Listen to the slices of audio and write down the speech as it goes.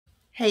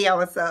Hey y'all,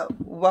 what's up?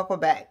 Welcome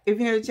back. If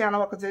you're new to the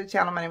channel, welcome to the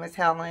channel. My name is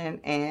Helen,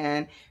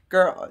 and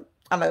girl,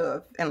 I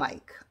love and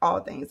like all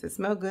things that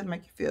smell good,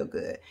 make you feel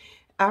good.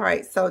 All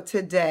right, so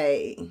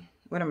today,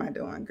 what am I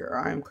doing, girl?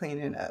 I'm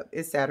cleaning up.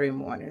 It's Saturday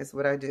morning. It's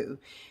what I do.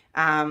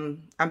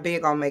 I'm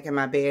big on making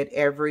my bed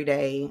every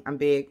day. I'm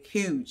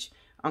huge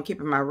on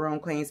keeping my room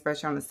clean,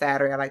 especially on a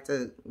Saturday. I like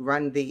to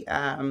run the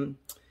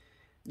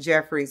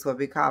Jeffries, what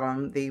we call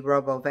them, the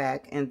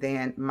RoboVac, and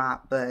then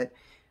mop. But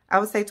I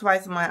would say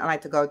twice a month I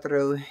like to go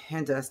through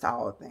and dust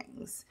all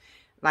things,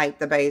 like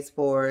the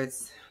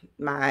baseboards,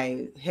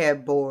 my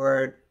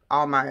headboard,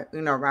 all my,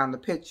 around the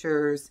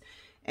pictures,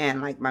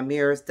 and like my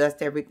mirrors,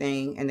 dust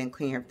everything, and then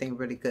clean everything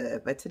really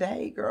good. But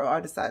today, girl, I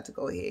decided to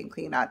go ahead and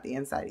clean out the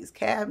inside of these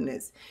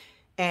cabinets.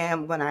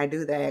 And when I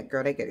do that,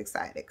 girl, they get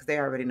excited because they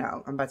already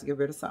know I'm about to get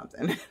rid of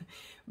something.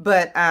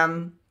 But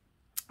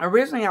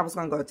originally, I was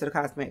going to go to the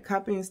cosmetic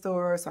company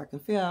store so I can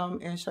film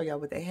and show y'all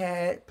what they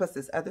had, plus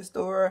this other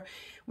store,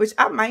 which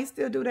I might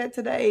still do that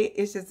today.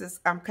 It's just this,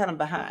 I'm kind of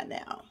behind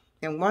now.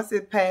 And once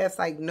it passed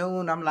like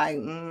noon, I'm like, I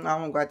don't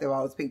want to go out there with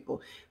all those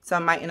people. So I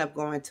might end up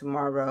going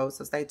tomorrow,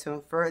 so stay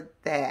tuned for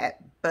that.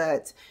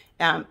 But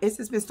it's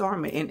just been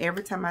storming, and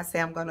every time I say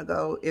I'm going to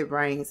go, it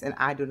rains, and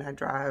I do not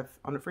drive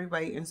on the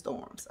freeway in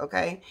storms,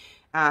 okay?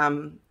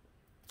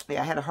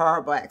 Yeah, I had a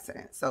horrible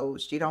accident, so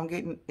she don't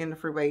get in the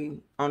freeway,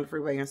 on the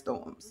freeway in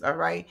storms, all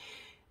right?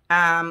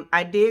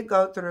 I did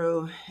go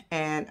through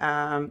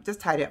and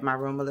just tidy up my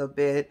room a little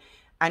bit.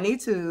 I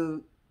need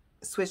to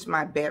switch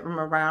my bedroom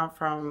around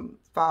from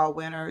fall,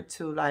 winter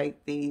to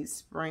like the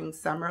spring,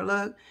 summer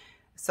look.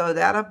 So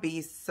that'll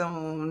be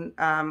soon.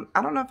 I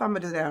don't know if I'm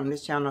going to do that on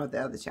this channel or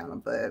the other channel,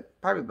 but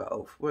probably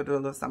both. We'll do a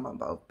little some on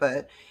both,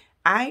 but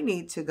I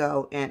need to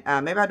go and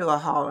maybe I'll do a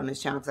haul on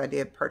this channel because I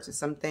did purchase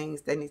some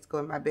things that need to go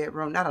in my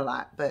bedroom. Not a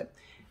lot, but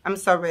I'm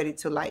so ready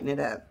to lighten it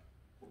up.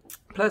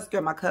 Plus,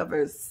 girl, my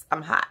covers,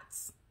 I'm hot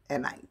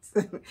at night.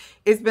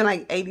 It's been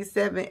like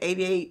 87,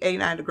 88,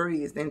 89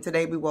 degrees. Then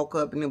today we woke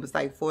up and it was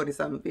like 40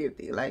 something,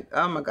 50. Like,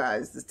 oh my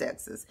God, this is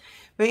Texas.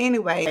 But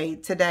anyway,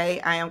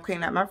 today I am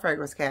cleaning out my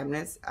fragrance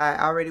cabinets. I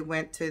already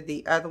went to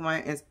the other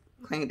one and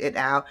cleaned it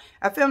out.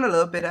 I filmed a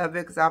little bit of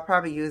it because I'll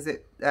probably use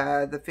it,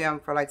 the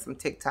film, for like some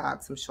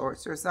TikTok, some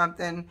shorts or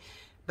something.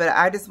 But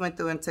I just went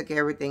through and took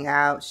everything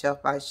out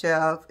shelf by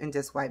shelf and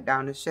just wiped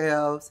down the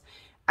shelves.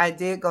 I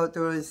did go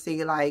through and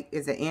see, like,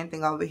 is there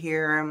anything over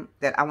here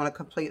that I want to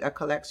complete a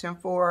collection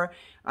for?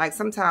 Like,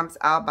 sometimes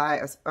I'll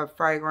buy a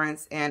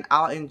fragrance and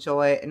I'll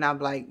enjoy it, and I'm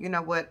like, you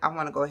know what? I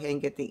want to go ahead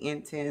and get the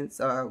Intense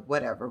or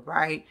whatever,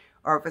 right?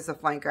 Or if it's a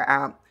flanker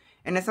out.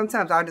 And then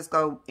sometimes I'll just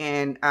go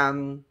in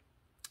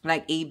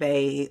like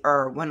eBay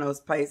or one of those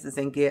places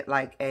and get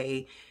like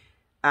a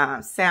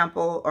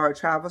sample or a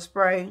travel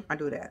spray. I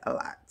do that a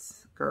lot.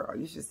 Girl,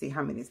 you should see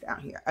how many's down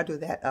here. I do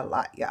that a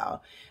lot,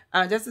 y'all.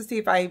 Just to see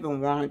if I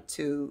even want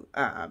to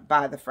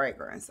buy the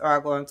fragrance. Or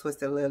I'll go on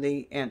Twisted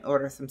Lily and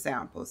order some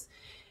samples.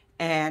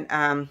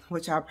 And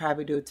which I'll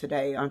probably do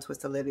today on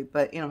Twisted Lily.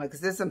 But anyway,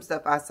 because there's some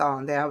stuff I saw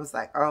on there. I was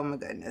like, oh my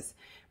goodness.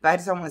 But I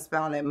just don't want to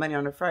spend all that money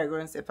on the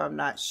fragrance if I'm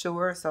not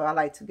sure. So I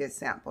like to get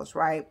samples,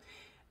 right?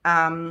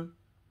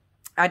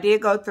 I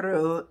did go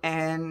through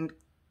and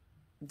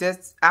I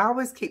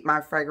always keep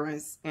my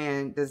fragrance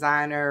in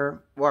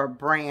designer or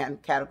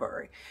brand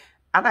category.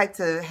 I like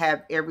to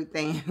have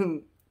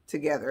everything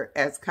together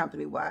as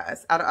company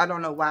wise. I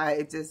don't know why,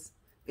 it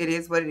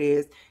is what it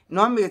is.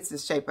 Normally it's the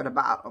shape of the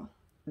bottle.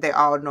 They're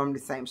all normally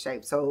the same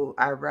shape. So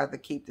I'd rather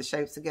keep the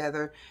shapes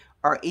together,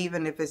 or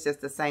even if it's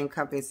just the same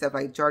company stuff,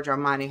 like Giorgio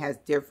Armani has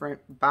different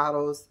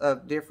bottles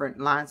of different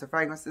lines of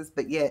fragrances,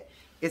 but yet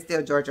it's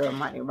still Giorgio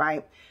Armani,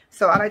 right?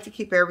 So I like to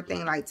keep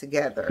everything like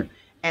together.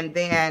 And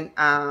then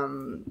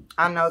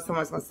I know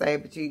someone's going to say,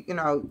 but you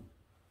know,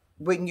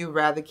 wouldn't you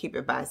rather keep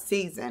it by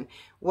season?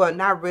 Well,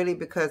 not really,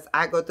 because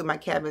I go through my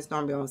cabinets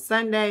normally on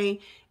Sunday,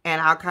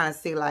 and I'll kind of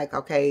see like,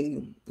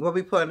 okay, what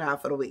we pulling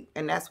out for the week.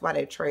 And that's why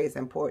that tray is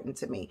important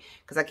to me,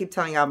 because I keep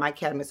telling y'all my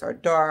cabinets are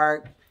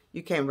dark.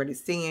 You can't really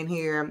see in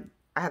here.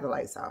 I have the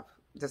lights off,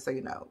 just so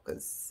you know,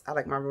 because I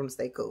like my room to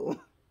stay cool.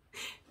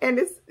 And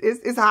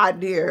it's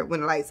hot here when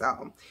the lights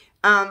on.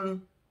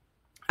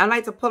 I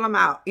like to pull them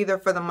out either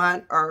for the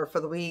month or for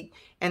the week.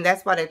 And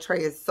that's why that tray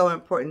is so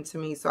important to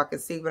me, so I can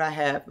see what I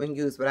have and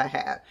use what I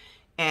have.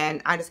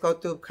 And I just go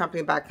through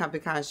company by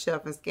company kind of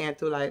shelf and scan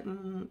through like,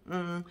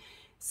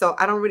 So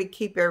I don't really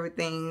keep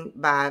everything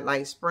by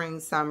like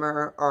spring,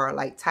 summer, or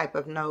like type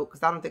of note,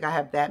 because I don't think I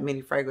have that many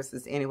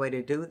fragrances anyway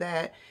to do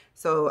that.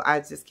 So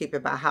I just keep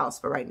it by house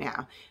for right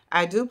now.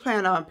 I do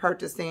plan on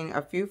purchasing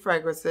a few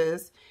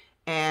fragrances,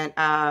 and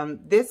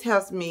this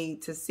helps me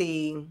to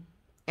see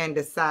and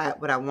decide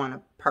what I want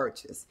to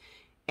purchase.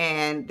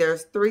 And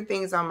there's 3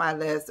 things on my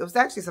list. It was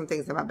actually some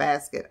things in my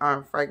basket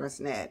on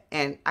FragranceNet,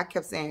 and I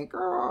kept saying,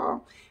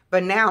 girl,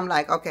 but now I'm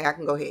like, okay, I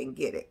can go ahead and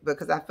get it,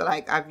 because I feel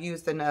like I've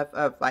used enough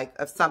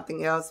of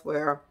something else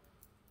where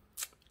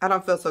I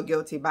don't feel so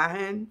guilty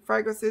buying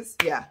fragrances.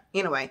 Yeah,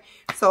 anyway,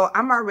 so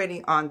I'm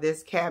already on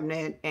this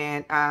cabinet,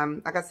 and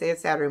like I said,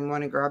 Saturday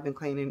morning, girl, I've been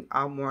cleaning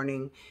all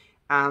morning.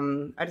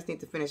 I just need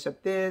to finish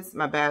up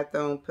my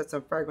bathroom, put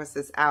some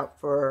fragrances out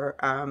for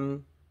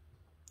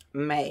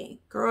May.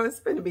 Girl, it's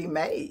going to be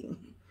May.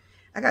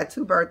 I got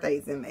 2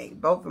 birthdays in May.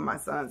 Both of my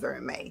sons are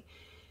in May.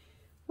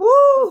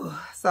 Woo!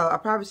 So I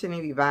probably shouldn't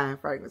even be buying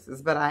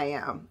fragrances, but I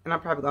am. And I'm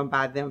probably going to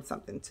buy them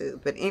something too.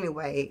 But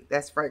anyway,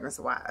 that's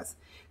fragrance-wise.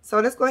 So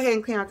let's go ahead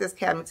and clean out this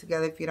cabinet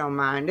together if you don't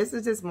mind. This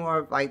is just more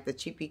of like the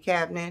cheapy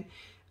cabinet.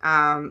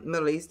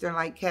 Middle Eastern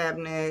like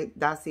cabinet,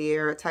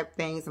 dossier type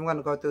things. I'm going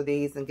to go through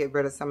these and get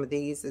rid of some of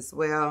these as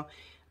well.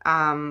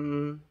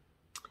 I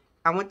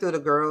went through the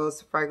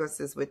girls'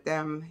 fragrances with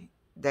them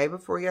day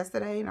before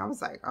yesterday, and I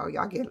was like, oh,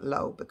 y'all getting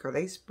low because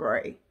they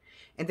spray.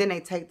 And then they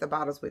take the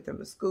bottles with them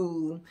to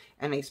school,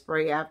 and they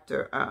spray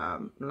after,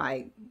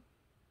 like,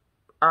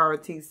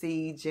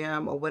 ROTC,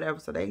 gym, or whatever.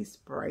 So they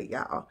spray,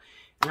 y'all.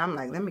 And I'm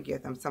like, let me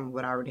get them some of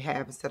what I already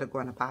have instead of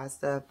going to buy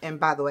stuff. And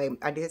by the way,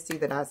 I did see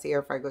the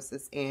dossier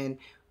fragrances in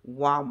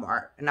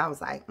Walmart. And I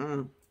was like,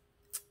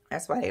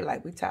 that's why they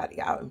like, we tired of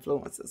y'all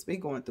influencers. We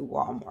going through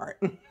Walmart.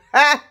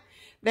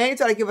 They ain't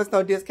trying to give us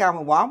no discount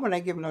when Walmart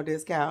ain't giving no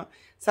discount.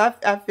 So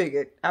I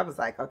figured, I was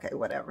like, okay,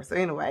 whatever. So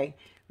anyway,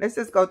 let's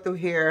just go through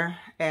here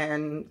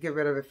and get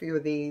rid of a few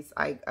of these,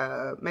 like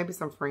maybe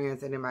some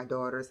friends and then my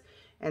daughters.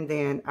 And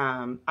then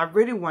I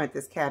really want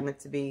this cabinet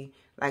to be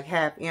like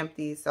half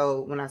empty.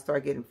 So when I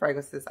start getting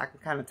fragrances, I can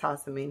kind of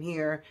toss them in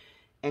here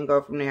and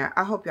go from there.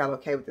 I hope y'all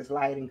okay with this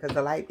lighting because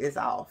the light is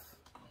off.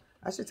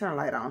 I should turn the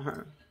light on,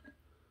 huh?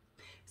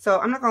 So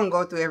I'm not going to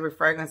go through every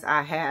fragrance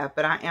I have,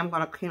 but I am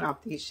going to clean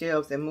off these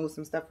shelves and move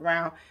some stuff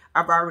around.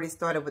 I've already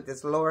started with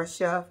this lower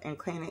shelf and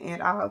cleaning it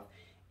off.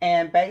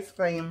 And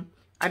basically,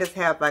 I just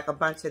have like a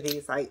bunch of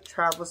these like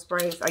travel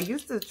sprays. I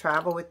used to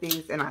travel with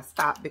these and I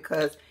stopped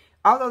because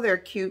although they're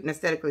cute and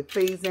aesthetically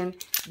pleasing,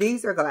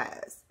 these are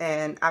glass.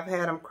 And I've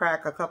had them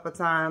crack a couple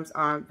times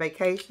on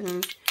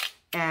vacations.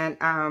 And,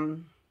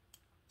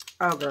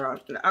 oh girl,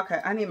 okay,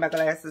 I need my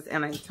glasses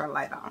and I need to turn the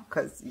light on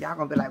because y'all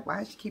going to be like, why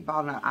does she keep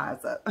balling her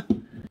eyes up?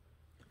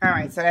 All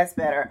right, so that's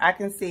better. I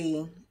can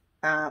see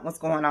what's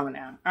going on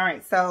now. All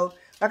right, so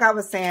like I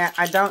was saying,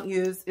 I don't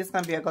use, it's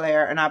going to be a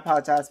glare, and I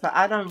apologize, but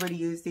I don't really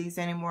use these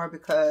anymore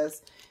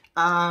because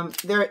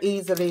they're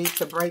easily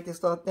to break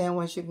this little thin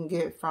ones you can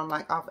get from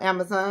like off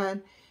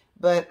Amazon.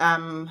 But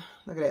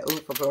look at that,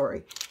 ooh, for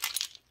glory.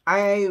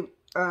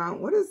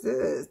 What is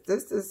this?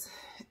 This is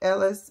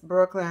Ellis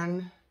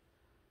Brooklyn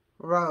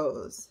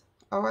Rose.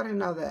 Oh, I didn't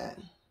know that.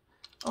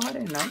 Oh, I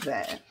didn't know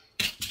that.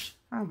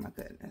 Oh my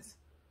goodness.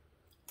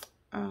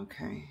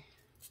 Okay.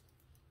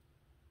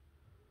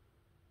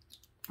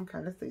 Okay,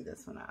 let's leave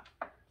this one out.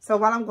 So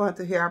while I'm going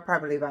through here, I'll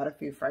probably leave out a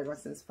few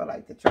fragrances for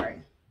like the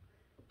tray.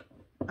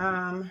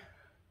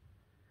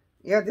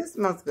 Yeah, this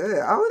smells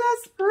good.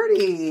 Oh, that's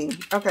pretty.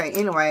 Okay,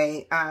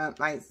 anyway,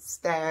 like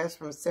Stash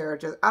from Sarah.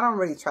 I don't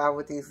really travel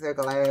with these. They're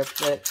glass,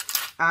 but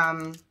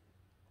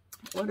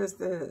what is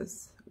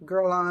this?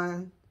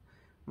 Guerlain,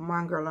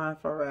 Mon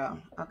Guerlain Floral.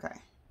 Okay.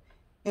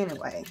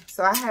 Anyway,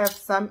 so I have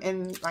some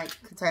in like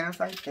containers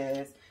like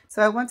this.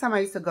 So at one time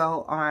I used to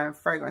go on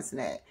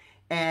FragranceNet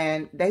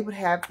and they would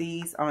have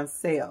these on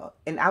sale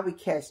and I would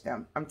catch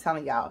them. I'm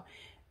telling y'all,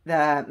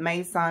 the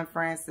Maison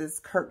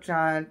Francis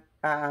Kirkjohn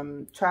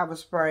travel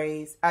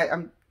sprays.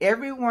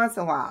 Every once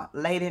in a while,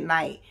 late at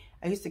night,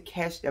 I used to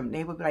catch them.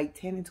 They would be like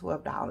 $10 and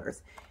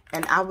 $12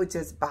 and I would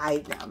just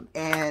buy them.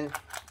 And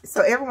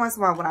so every once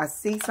in a while when I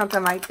see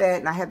something like that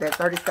and I have that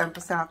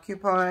 37% off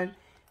coupon,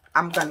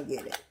 I'm going to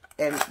get it.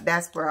 And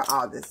that's where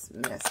all this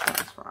mess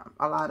comes from.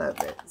 A lot of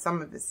it.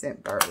 Some of it's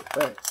Scentbird.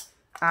 But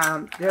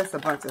there's a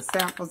bunch of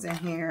samples in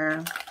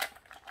here.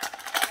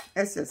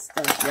 It's just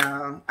stuff,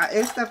 y'all.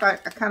 It's stuff I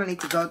kind of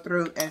need to go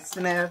through and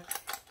sniff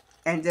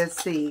and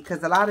just see.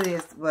 Because a lot of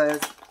this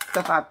was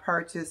stuff I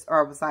purchased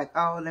or was like,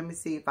 oh, let me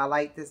see if I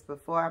like this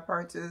before I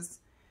purchase.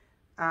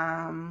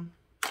 Yeah,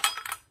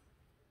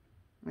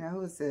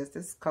 who is this?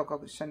 This is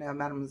Coco Chanel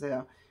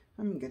Mademoiselle.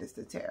 Let me get this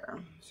to Tara.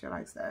 She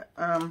likes that.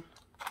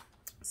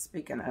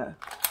 Speaking of,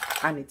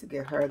 I need to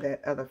get her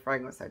that other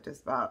fragrance I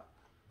just bought.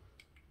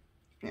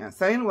 Yeah,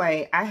 so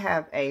anyway, I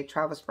have a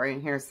travel spray in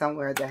here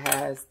somewhere that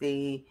has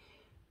the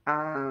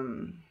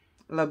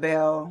La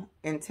Belle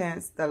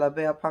Intense, the La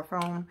Belle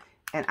Parfum,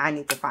 and I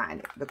need to find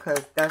it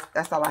because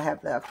that's all I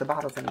have left. The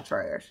bottle's in the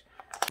trash.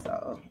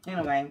 So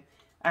anyway,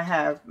 I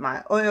have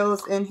my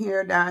oils in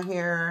here, down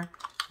here.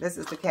 This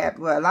is the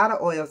cabinet. Well, a lot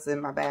of oils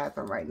in my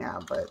bathroom right now,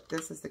 but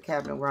this is the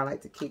cabinet where I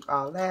like to keep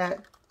all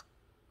that.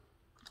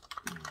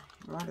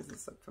 Why does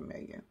this look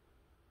familiar?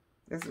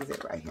 This is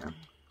it right here.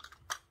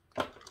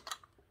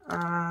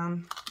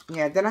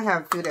 Yeah, then I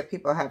have a few that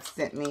people have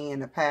sent me in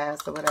the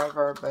past or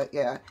whatever. But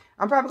yeah,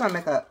 I'm probably going to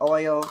make an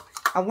oil.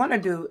 I want to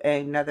do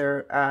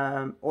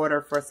another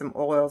order for some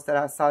oils that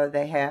I saw that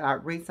they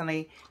had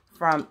recently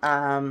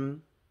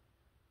from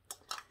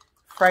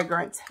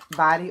Fragrant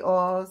Body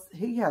Oils.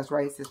 He has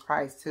raised his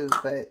price too,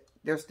 but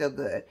they're still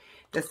good.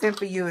 The Scent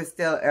For You is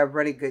still a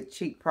really good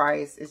cheap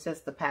price. It's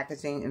just the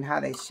packaging and how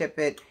they ship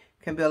it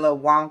can be a little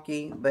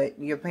wonky, but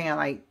you're paying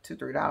like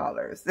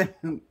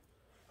 $2-3.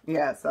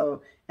 Yeah,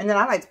 so, and then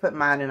I like to put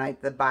mine in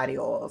like the body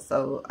oil.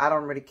 So I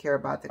don't really care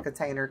about the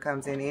container it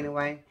comes in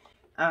anyway.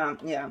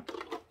 Yeah.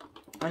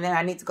 And then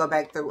I need to go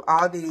back through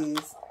all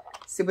these,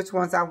 see which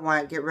ones I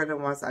want, get rid of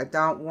the ones I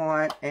don't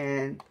want.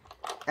 And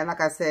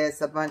like I said,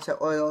 it's a bunch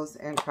of oils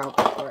and travel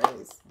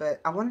sprays.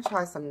 But I want to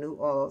try some new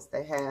oils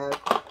they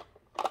have.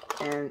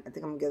 And I think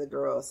I'm going to give the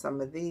girls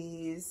some of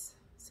these.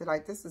 See,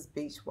 like, this is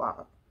Beach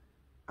Walk.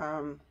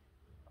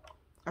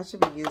 I should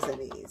be using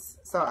these.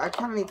 So I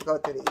kind of need to go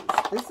through these.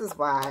 This is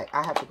why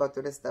I have to go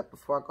through this stuff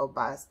before I go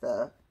buy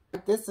stuff.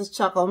 This is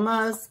Choco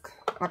Musk.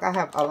 Like, I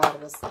have a lot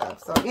of this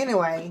stuff. So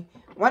anyway,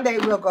 one day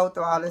we'll go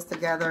through all this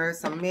together.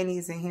 Some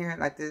minis in here,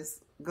 like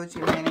this Gucci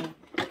mini.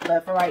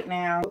 But for right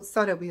now,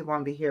 so that we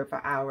won't be here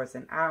for hours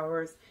and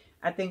hours,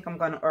 I think I'm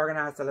going to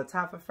organize the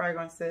Lattafa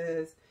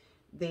fragrances.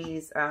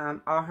 These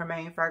All Her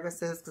Main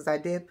fragrances, because I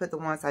did put the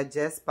ones I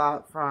just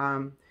bought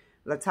from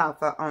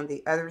Lattafa on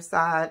the other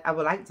side. I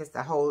would like just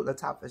a whole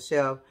Lattafa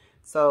shelf.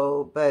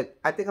 So, but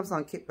I think I'm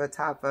going to keep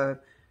Lattafa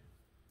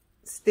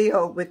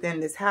still within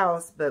this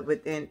house, but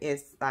within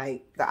its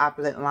like the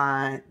opulent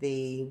line,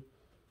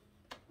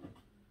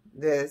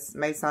 this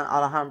Maison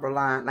Alhambra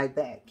line, like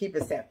that. Keep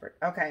it separate.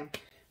 Okay.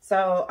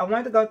 So I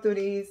wanted to go through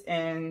these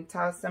and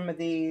toss some of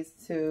these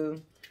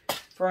to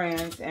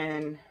friends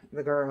and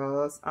the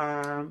girls.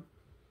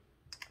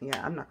 Yeah,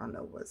 I'm not gonna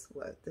know what's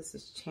what. This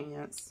is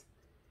Chance.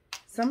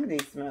 Some of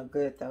these smell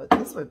good though.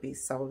 This would be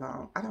so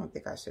long. I don't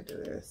think I should do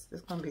this.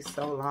 It's gonna be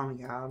so long,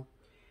 y'all.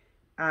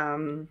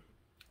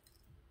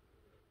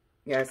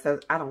 Yeah, so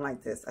I don't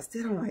like this. I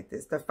still don't like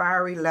this. The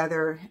Fiery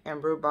Leather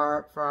and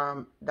Rhubarb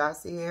from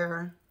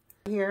Dossier.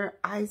 Here,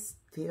 I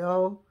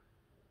still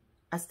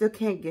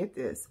can't get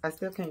this. I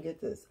still can't get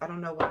this. I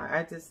don't know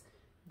why.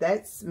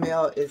 That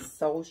smell is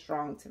so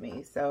strong to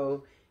me.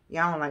 So,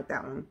 yeah, I don't like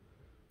that one.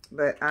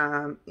 But,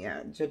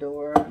 yeah,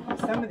 J'adore.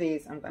 Some of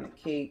these I'm going to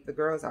keep. The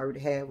girls already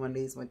had one of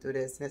these, went through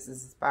this. This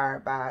is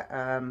inspired by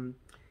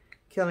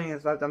Killing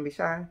Is Love, Don't Be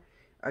Shy.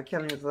 Or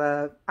Killing Is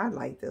Love. I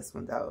like this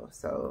one, though.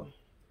 So,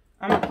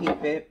 I'm going to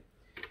keep it.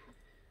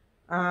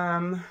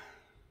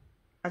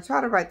 I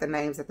try to write the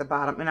names at the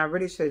bottom. And I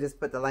really should have just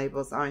put the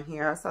labels on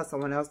here. I saw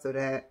someone else do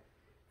that.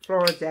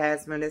 Floral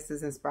Jasmine. This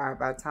is inspired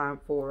by Tom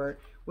Ford.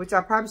 Which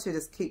I probably should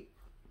just keep.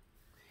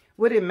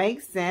 Would it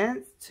make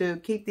sense to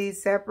keep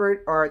these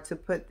separate or to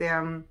put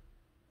them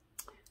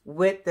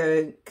with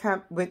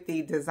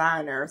the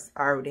designers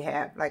I already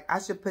have? Like, I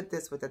should put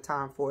this with the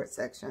Tom Ford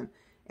section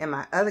in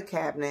my other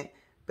cabinet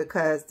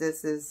because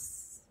this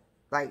is,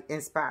 like,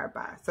 inspired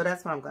by. So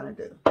that's what I'm going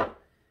to do.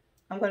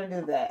 I'm going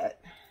to do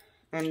that.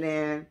 And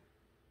then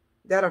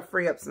that'll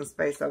free up some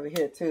space over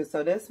here, too.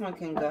 So this one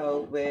can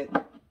go with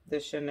the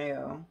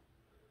Chanel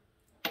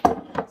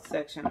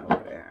section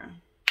over there.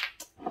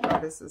 Oh,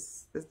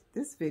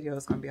 this video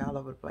is gonna be all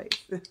over the place.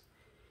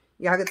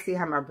 Y'all can see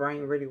how my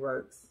brain really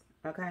works.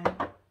 Okay,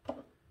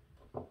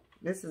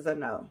 this is a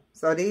no.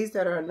 So these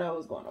that are a no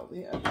is going over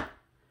here.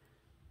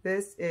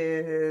 This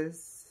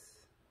is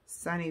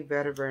Sunny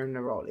Vetiver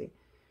Neroli.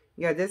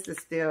 Yeah, this is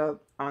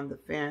still on the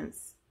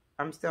fence.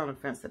 I'm still on the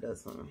fence of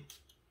this one.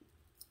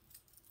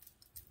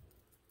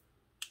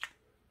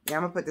 Yeah,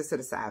 I'm gonna put this to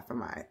the side for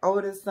my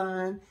oldest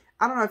son.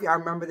 I don't know if y'all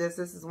remember this.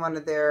 This is one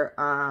of their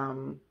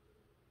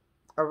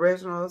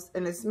originals,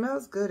 and it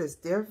smells good. It's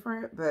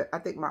different, but I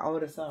think my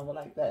older son would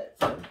like that.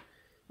 So I'm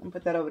gonna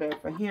put that over there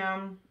for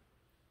him.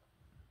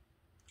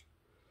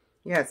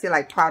 Yeah, see,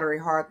 like Pottery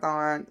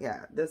Hawthorne.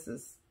 Yeah, this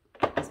is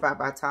inspired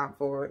by Tom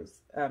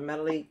Ford's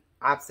Metally.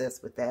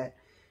 Obsessed with that.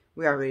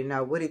 We already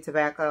know. Woody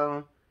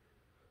Tobacco.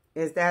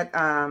 Is that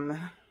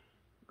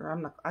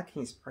girl, I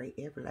can't spray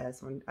every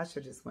last one. I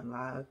should just went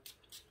live.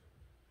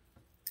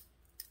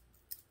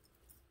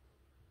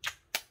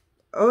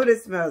 Oh,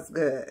 this smells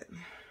good.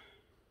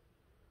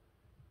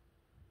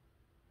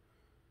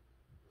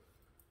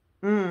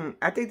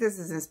 I think this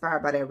is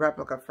inspired by that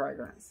replica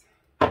fragrance.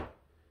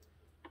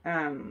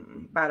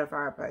 By the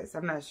Fireplace.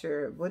 I'm not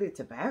sure. Woody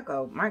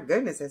Tobacco. My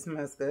goodness, it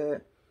smells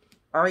good.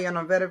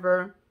 Oriental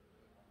Vetiver.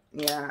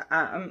 Yeah,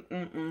 I'm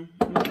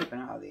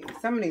keeping all these.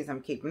 Some of these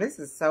I'm keeping. This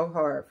is so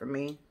hard for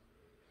me.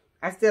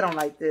 I still don't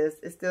like this.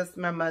 It still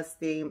smells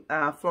musty.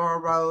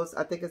 Floral Rose.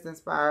 I think it's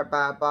inspired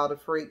by Bottle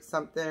Freak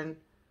something.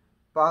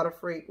 Bottle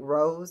Freak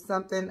Rose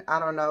something. I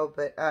don't know,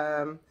 but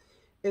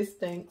it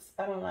stinks.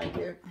 I don't like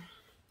it.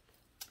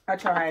 I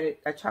tried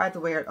it. I tried to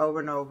wear it over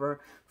and over.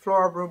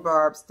 Floral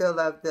Rhubarb. Still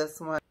love this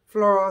one.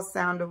 Floral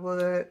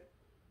Sandalwood.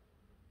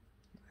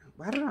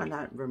 Why do I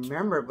not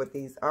remember what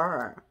these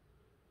are?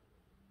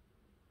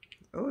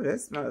 Oh,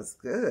 this smells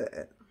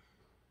good.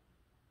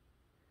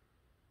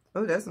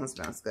 Oh, this one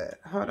smells good.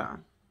 Hold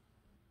on.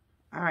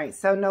 All right.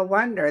 So, no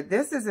wonder.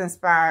 This is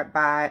inspired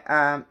by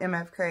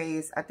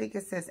MFK's, I think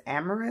it says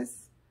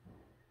Amorous.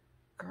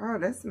 Girl,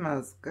 this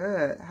smells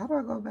good. How do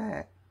I go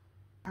back?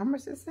 How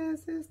much it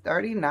says this?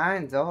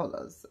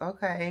 $39.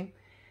 Okay.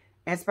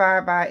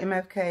 Inspired by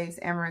MFK's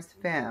Amorous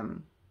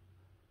Femme.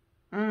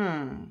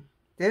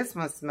 This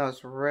one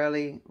smells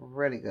really,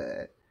 really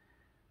good.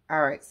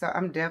 All right. So,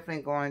 I'm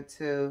definitely going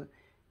to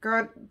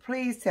Girl,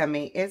 please tell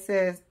me. It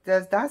says,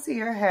 does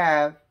Dossier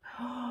have...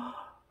 I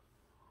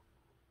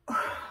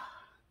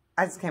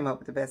just came up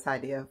with the best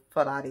idea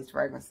for a lot of these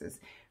fragrances.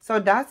 So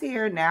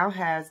Dossier now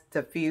has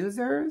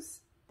diffusers.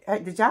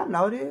 Did y'all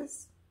know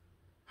this?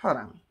 Hold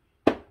on.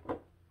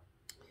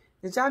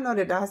 Did y'all know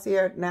that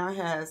Dossier now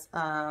has,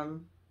 how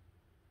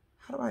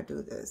do I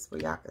do this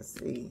where y'all can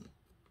see?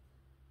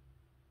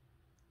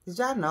 Did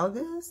y'all know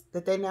this?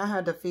 That they now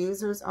have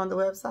diffusers on the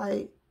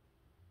website?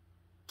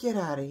 Get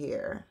out of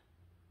here.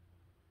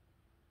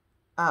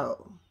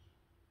 Oh.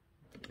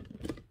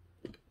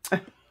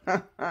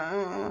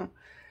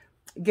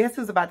 Guess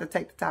who's about to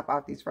take the top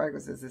off these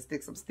fragrances and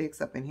stick some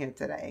sticks up in here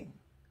today?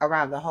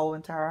 Around the whole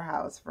entire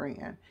house,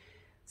 friend.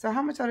 So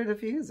how much are the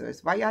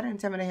diffusers? Why y'all didn't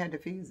tell me they had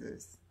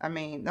diffusers? I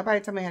mean, nobody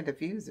told me they had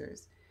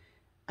diffusers.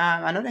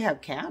 I know they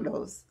have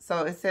candles.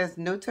 So it says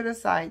new to the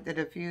site, the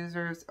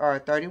diffusers are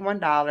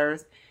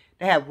 $31.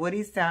 They have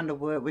Woody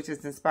Sandalwood, which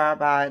is inspired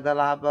by Le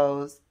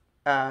Labo's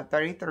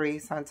 33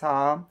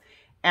 Santal.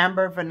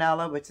 Amber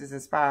Vanilla, which is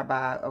inspired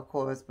by, of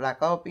course,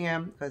 Black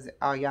Opium, because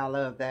all y'all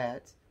love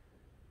that.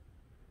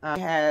 It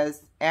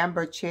has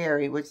Amber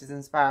Cherry, which is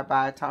inspired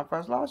by Tom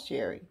Ford's Lost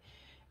Cherry.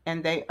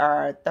 And they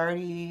are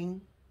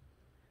 30...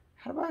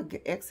 How do I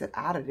exit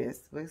out of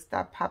this? Will it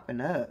stop popping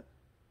up?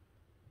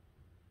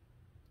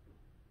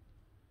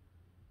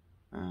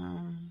 I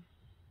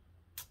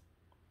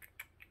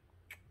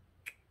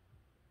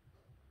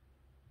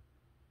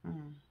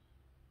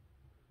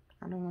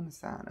don't want to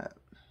sign up.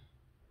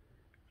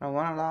 I don't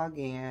want to log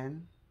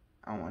in.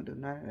 I don't want to do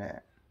none of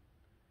that.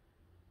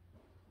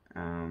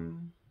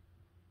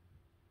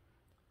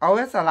 Oh,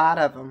 it's a lot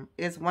of them.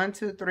 It's 1,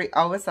 2, 3.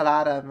 Oh, it's a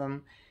lot of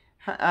them.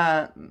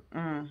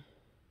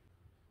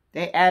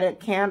 They added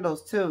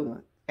candles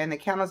too. And the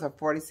candles are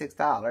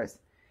 $46.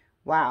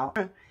 Wow.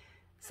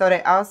 So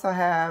they also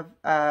have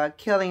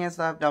Killian's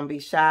Love Don't Be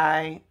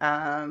Shy.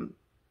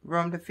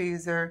 Room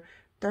diffuser.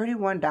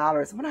 $31.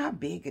 I wonder how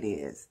big it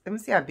is. Let me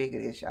see how big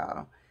it is,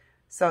 y'all.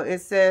 So it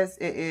says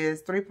it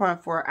is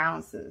 3.4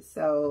 ounces.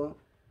 So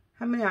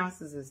how many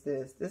ounces is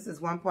this? This is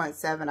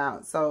 1.7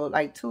 ounce. So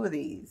like 2 of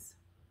these.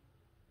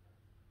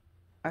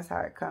 That's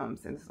how it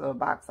comes in this little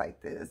box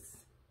like this.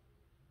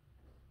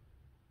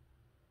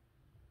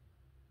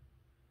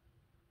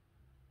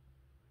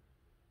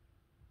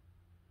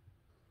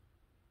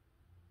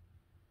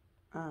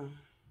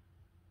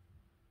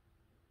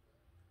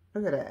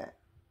 Look at that.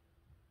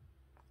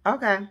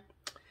 Okay.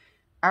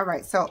 All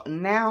right. So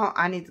now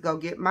I need to go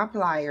get my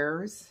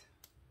pliers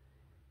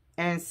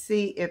and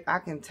see if I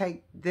can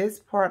take this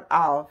part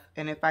off.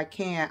 And if I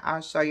can,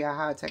 I'll show you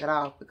how to take it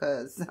off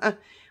because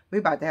we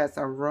about to have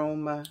some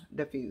room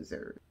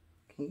diffuser.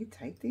 Can you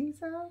take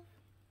these off?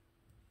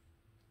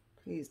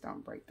 Please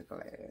don't break the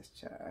glass,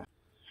 child.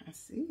 I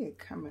see it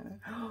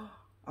coming.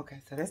 Okay,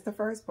 so that's the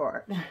first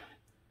part.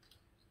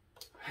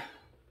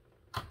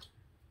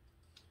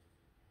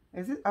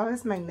 Is it? Oh,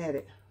 it's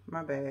magnetic.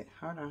 My bad.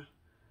 Hold on.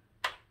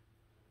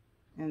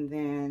 And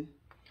then,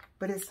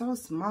 but it's so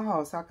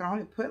small, so I can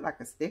only put like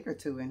a stick or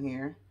 2 in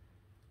here.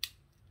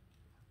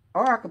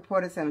 Or I could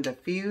pour this in a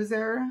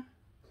diffuser.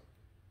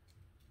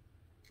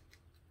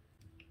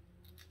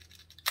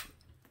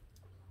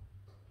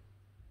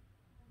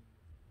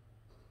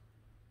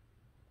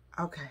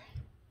 Okay.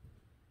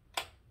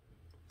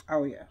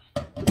 Oh, yeah.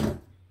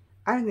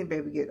 I didn't even be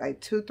able to get like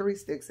 2, 3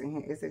 sticks in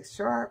here. Is it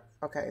sharp?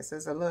 Okay, so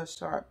it's a little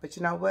sharp. But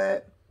you know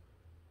what?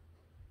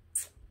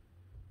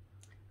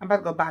 I'm about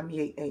to go buy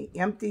me a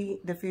empty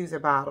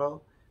diffuser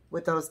bottle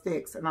with those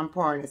sticks. And I'm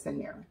pouring this in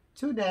there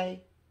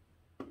today.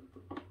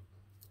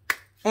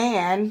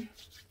 And,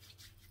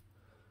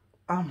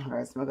 oh my God,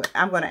 it smells good.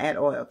 I'm going to add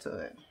oil to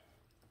it.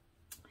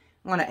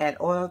 I'm going to add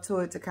oil to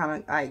it to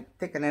kind of like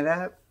thicken it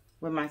up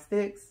with my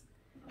sticks.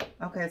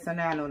 Okay, so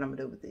now I know what I'm going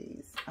to do with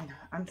these.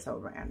 I'm so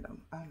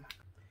random. Oh my God.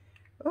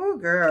 Oh,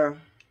 girl.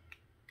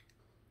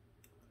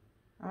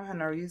 I don't have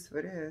no use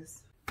for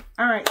this.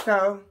 All right,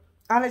 so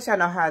I'll let y'all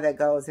know how that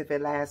goes if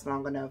it lasts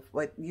long enough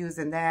with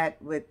using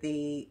that with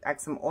the,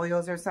 like some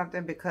oils or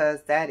something,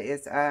 because that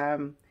is,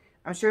 I'm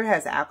sure it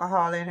has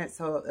alcohol in it,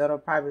 so it'll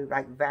probably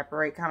like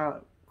evaporate kind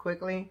of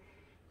quickly.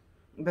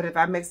 But if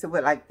I mix it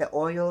with like the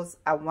oils,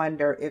 I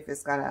wonder if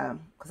it's gonna,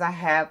 because I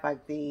have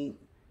like the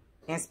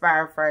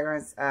Inspired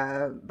Fragrance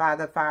by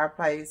the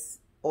Fireplace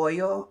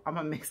oil. I'm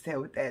gonna mix that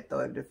with that,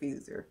 throw it in the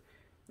diffuser.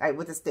 Like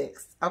with the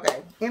sticks.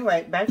 Okay.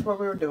 Anyway, back to what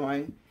we were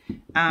doing.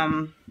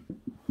 Yeah.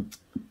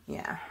 Oh my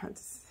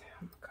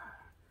God.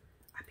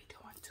 I be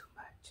doing too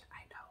much.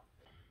 I know.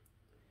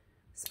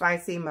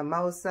 Spicy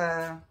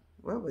mimosa.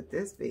 What would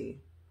this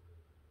be?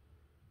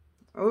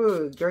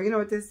 Oh, girl, you know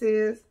what this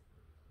is?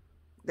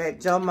 That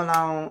Jo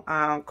Malone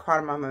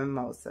cardamom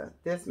mimosa.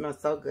 This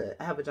smells so good.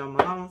 I have a Jo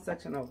Malone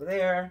section over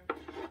there.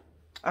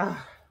 Oh,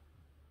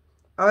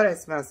 that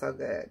smells so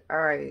good.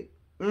 All right.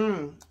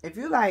 If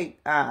you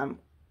like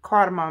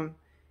cardamom,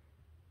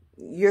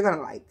 you're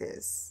gonna like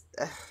this.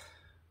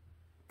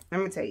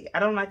 Let me tell you, I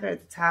don't like it at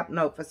the top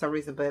note for some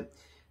reason, but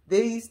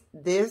this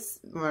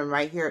one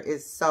right here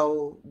is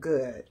so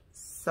good.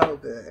 So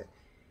good.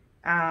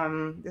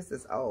 This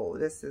is old.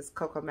 This is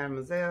Coco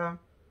Mademoiselle.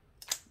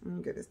 Let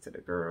me get this to the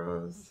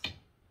girls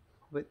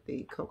with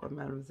the Coco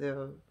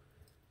Mademoiselle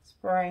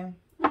spray.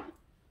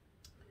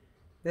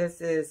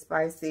 This is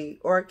Spicy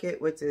Orchid,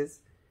 which is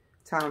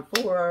Tom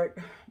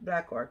Ford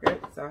Black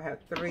Orchid. So I have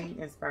 3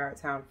 inspired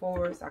Tom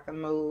Fords. I can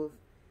move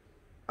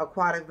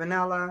Aquatic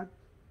Vanilla.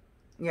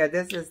 Yeah,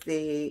 this is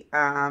the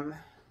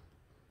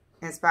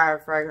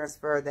inspired fragrance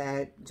for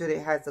that Judy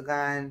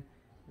Hazelgun,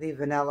 the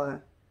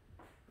vanilla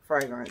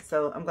fragrance.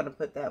 So I'm going to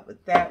put that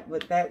with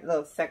that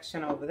little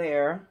section over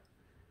there.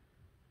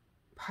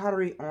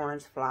 Powdery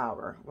Orange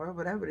Flower. Well,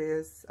 whatever it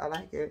is, I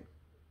like it.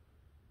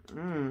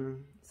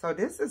 So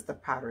this is the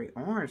Powdery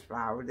Orange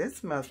Flower. This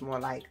smells more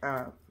like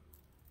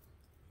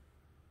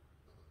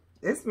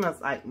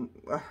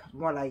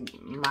more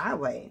like My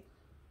Way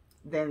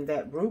than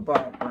that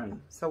rhubarb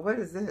one. So what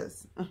is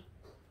this?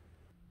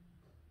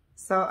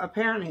 So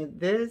apparently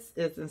this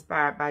is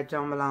inspired by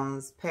Jo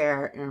Malone's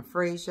Pear and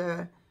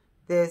Freesia.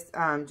 This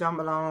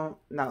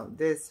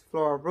this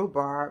Floral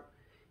Rhubarb.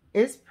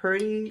 It's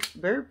pretty,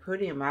 very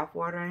pretty and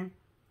mouth-watering.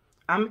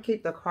 I'm going to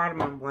keep the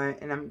cardamom one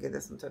and I'm going to give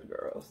this one to the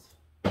girls.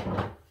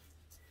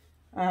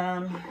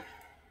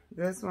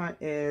 This one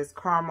is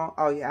caramel.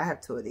 Oh yeah, I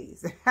have 2 of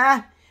these.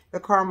 The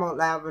caramel,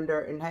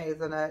 lavender, and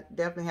hazelnut.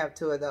 Definitely have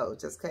 2 of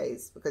those just in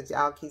case, because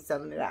y'all keep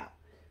selling it out.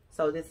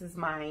 So this is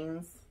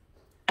mine.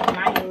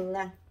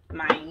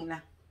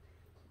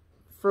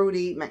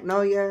 Fruity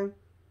Magnolia.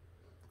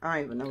 I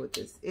don't even know what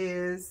this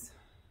is.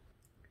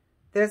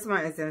 This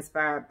one is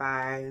inspired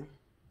by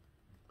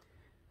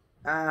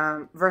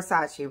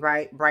Versace,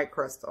 right? Bright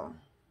Crystal.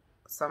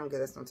 So I'm going to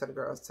give this one to the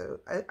girls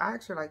too. I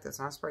actually like this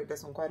one. I sprayed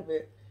this one quite a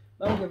bit.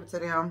 Let me give it to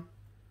them.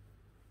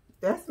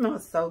 That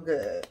smells so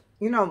good.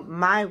 You know,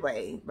 My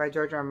Way by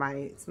Giorgio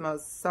Armani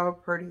smells so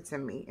pretty to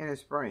me in the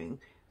spring.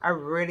 I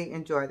really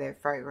enjoy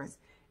that fragrance.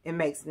 It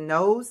makes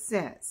no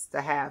sense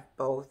to have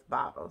both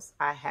bottles.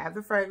 I have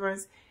the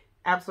fragrance.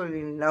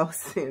 Absolutely no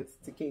sense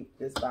to keep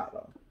this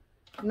bottle.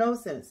 No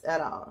sense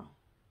at all.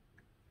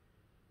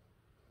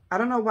 I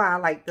don't know why I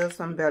like this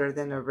one better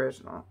than the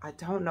original. I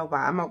don't know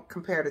why. I'm going to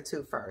compare the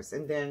 2 first,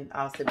 and then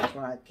I'll see which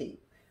one I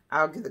keep.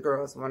 I'll give the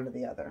girls one or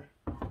the other.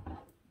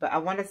 But I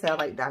want to say I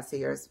like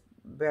Dossier's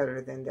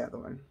better than the other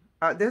one.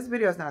 This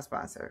video is not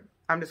sponsored.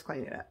 I'm just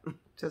cleaning it up,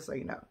 just so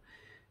you know.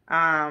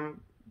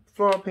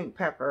 Floral Pink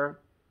Pepper.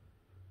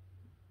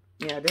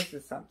 Yeah, this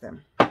is something.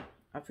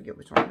 I forget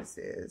which one this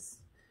is.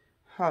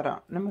 Hold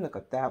on. Let me look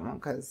up that one,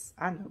 because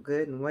I know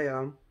good and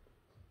well.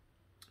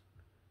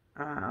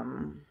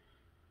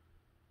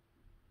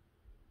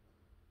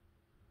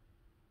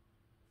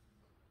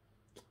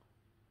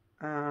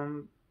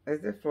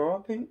 Is it Floral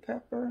Pink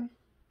Pepper?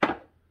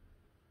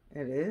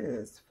 It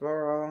is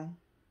floral.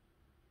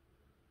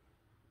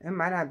 It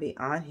might not be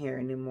on here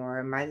anymore.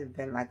 It might have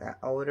been like an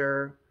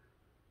older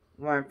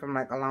one from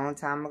like a long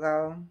time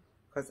ago,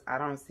 because I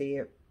don't see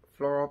it.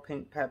 Floral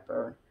Pink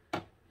Pepper,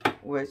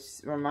 which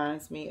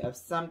reminds me of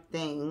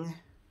something.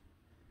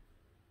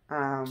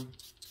 Yeah,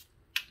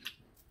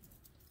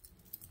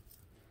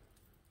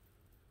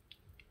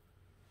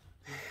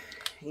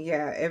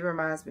 it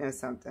reminds me of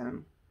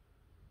something.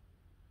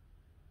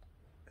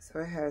 So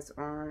it has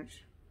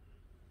orange.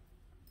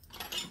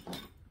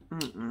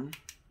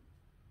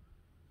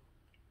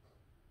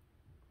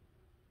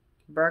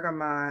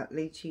 Bergamot,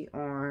 lychee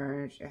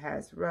orange. It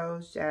has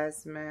rose,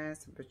 jasmine,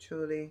 some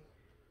patchouli.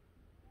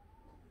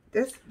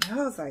 This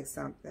smells like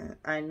something.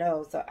 I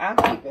know. So I'll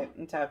keep it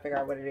until I figure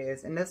out what it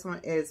is. And this one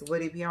is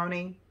Woody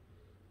Peony.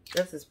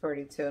 This is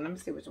pretty too. Let me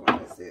see which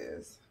one this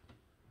is.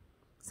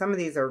 Some of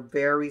these are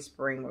very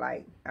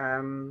spring-like.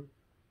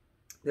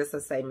 This will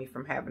save me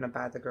from having to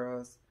buy the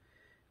girls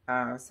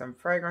some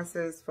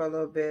fragrances for a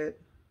little bit.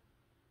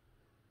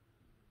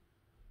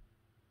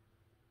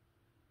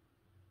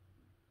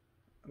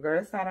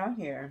 Girl, it's not on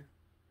here.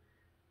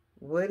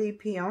 Woody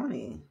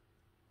Peony.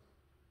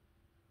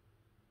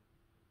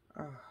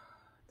 Oh,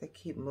 they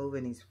keep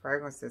moving these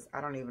fragrances.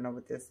 I don't even know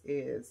what this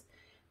is.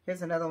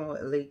 Here's another one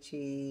with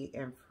lychee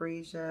and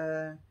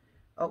freesia,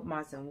 oak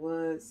moss and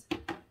woods.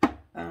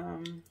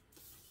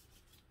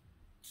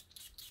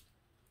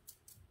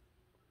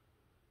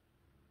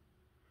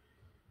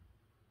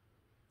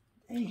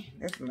 Dang,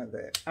 this smells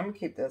good. I'm gonna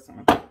keep this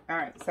one. All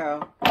right,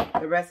 so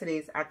the rest of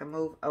these I can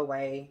move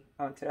away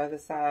onto the other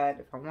side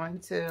if I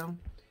want to.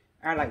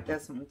 I like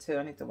this one too.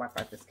 I need to wipe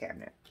out this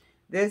cabinet.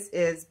 This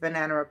is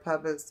Banana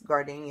Republic's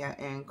Gardenia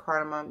and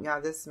Cardamom.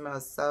 Y'all, this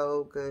smells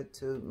so good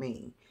to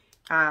me.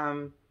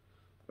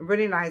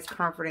 Really nice,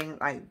 comforting,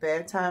 like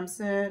bedtime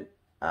scent.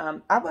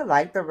 I would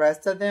like the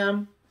rest of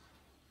them.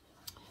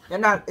 They're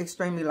not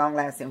extremely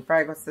long-lasting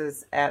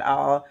fragrances at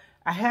all.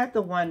 I had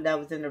the one that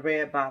was in the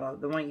red bottle,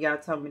 the one y'all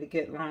told me to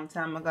get a long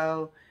time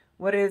ago.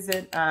 What is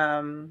it?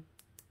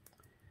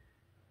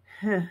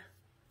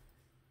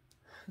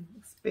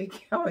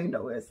 Speaking, I don't even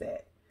know where it's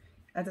at.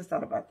 I just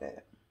thought about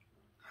that.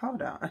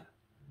 Hold on.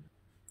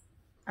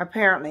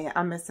 Apparently,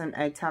 I'm missing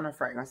a ton of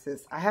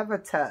fragrances. I have a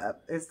tub.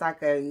 It's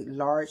like a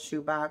large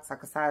shoebox,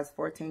 like a size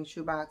 14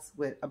 shoebox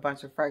with a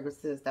bunch of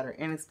fragrances that are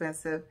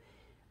inexpensive.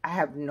 I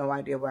have no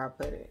idea where I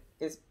put it.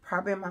 It's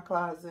probably in my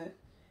closet.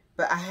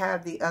 But I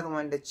have the other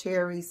one, the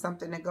cherry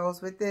something that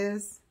goes with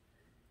this.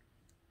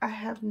 I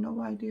have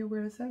no idea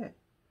where it's at.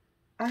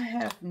 I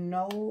have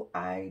no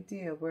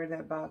idea where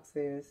that box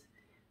is.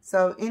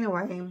 So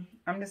anyway,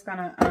 I'm just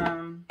gonna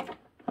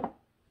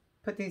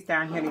put these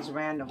down here, these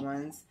random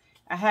ones.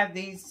 I have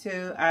these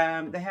two.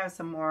 They have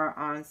some more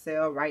on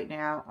sale right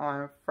now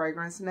on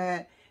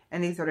FragranceNet.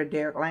 And these are the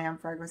Derek Lam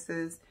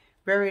fragrances.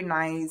 Very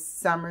nice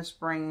summer,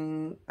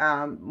 spring,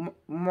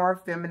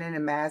 more feminine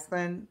and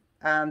masculine.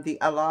 The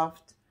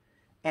Aloft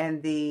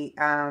and the,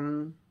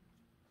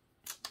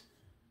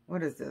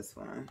 what is this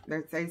one?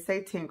 They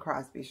say 10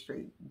 Crosby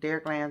Street.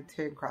 Derek Lam,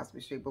 10 Crosby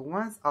Street. But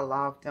one's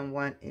Aloft and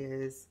one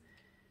is,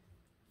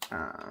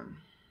 I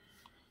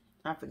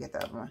forget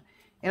the other one.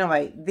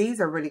 Anyway,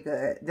 these are really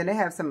good. Then they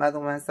have some other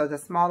ones. So the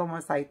smaller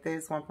ones like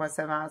this,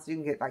 1.7 ounce, you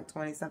can get like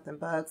 20-something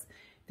bucks.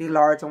 The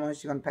larger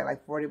ones, you're going to pay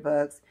like 40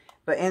 bucks.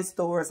 But in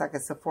stores like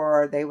at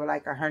Sephora, they were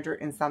like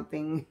 100 and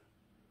something.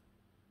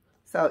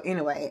 So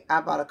anyway,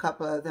 I bought a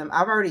couple of them.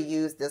 I've already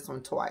used this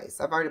one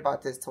twice. I've already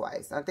bought this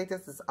twice. I think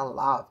this is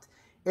Aloft.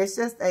 It's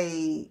just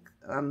a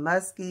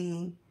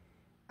musky,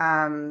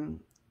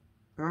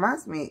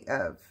 reminds me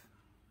of,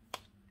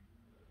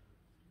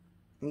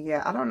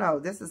 yeah, I don't know.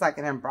 This is like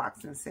an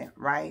unboxing scent,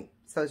 right?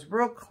 So it's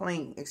real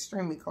clean,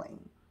 extremely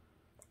clean.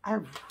 I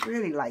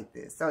really like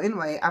this. So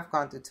anyway, I've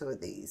gone through 2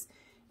 of these.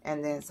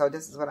 And then, so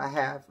this is what I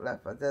have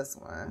left for this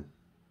one.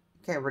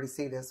 You can't really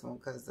see this one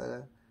because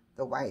of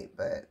the white,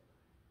 but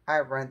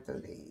I run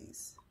through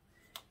these.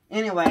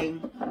 Anyway,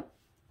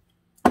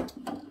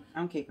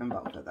 I'm keeping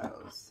both of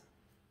those.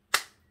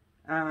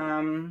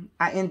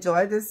 I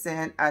enjoy this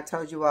scent. I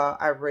told you all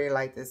I really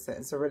like this scent.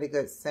 It's a really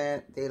good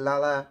scent. The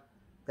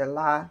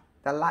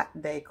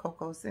Latte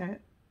Cocoa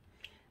scent.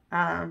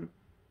 I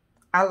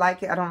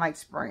like it. I don't like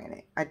spraying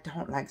it. I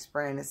don't like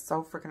spraying. It's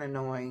so freaking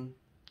annoying.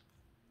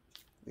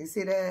 You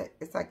see that?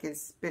 It's like it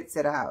spits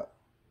it out.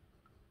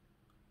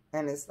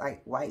 And it's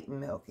like white and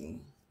milky.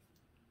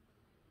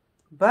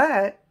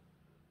 But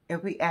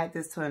if we add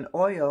this to an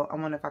oil, I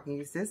wonder if I can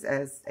use this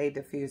as a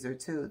diffuser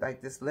too.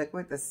 Like this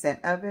liquid, the scent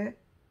of it.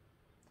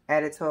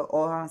 Add it to an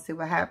oil and see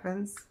what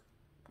happens.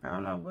 I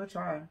don't know. We'll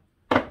try.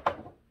 I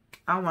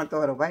don't want to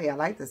throw it away. I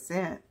like the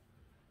scent.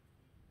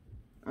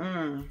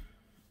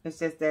 It's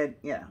just that,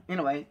 yeah.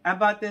 Anyway, I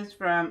bought this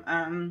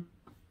from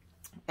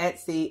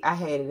Etsy. I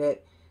hated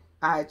it.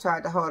 I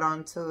tried to hold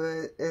on to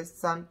it. It's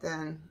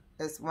something,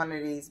 it's one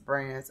of these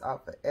brands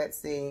off of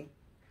Etsy.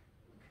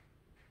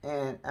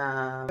 And,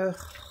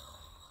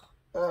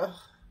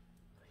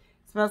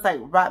 smells like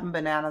rotten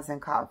bananas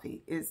and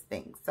coffee. It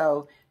stinks.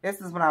 So,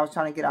 this is when I was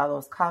trying to get all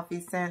those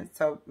coffee scents.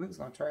 So, we're just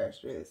going to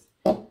trash this.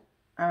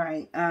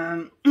 Alright,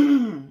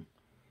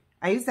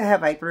 I used to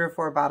have like 3 or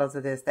 4 bottles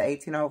of this. The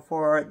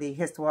 1804, the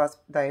Histoire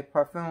de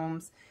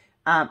Parfums.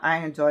 I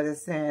enjoy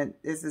this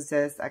scent. This is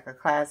just like a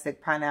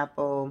classic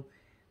pineapple,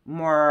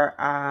 more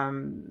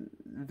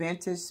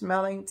vintage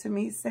smelling to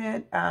me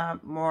scent.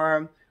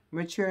 More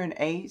mature and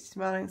aged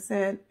smelling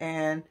scent.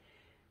 And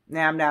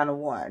now I'm down to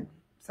 1.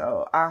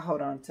 So I'll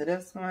hold on to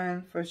this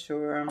one for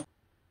sure.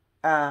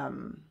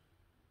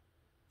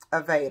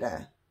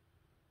 Aveda.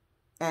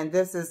 And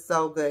this is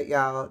so good,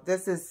 y'all.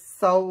 This is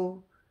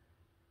so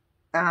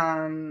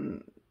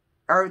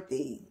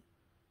earthy,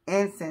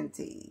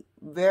 incensey,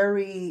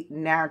 very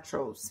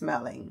natural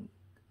smelling.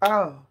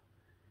 Oh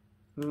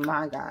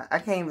my God. I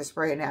can't even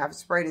spray it now. I've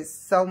sprayed it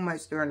so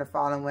much during the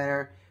fall and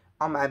winter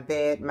on my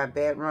bed, my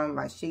bedroom,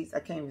 my sheets. I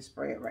can't even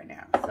spray it right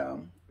now.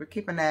 So we're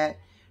keeping that.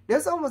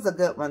 This one was a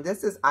good one.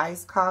 This is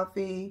Iced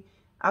Coffee.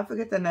 I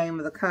forget the name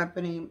of the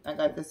company. I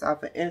got this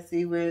off of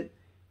Etsy with.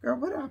 Girl,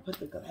 where did I put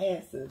the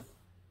glasses?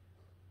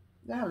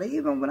 Did I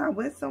leave them when I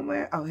went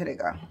somewhere? Oh, here they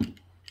go.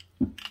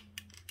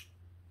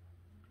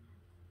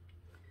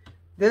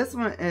 This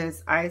one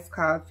is Iced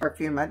Coffee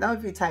Perfume. I know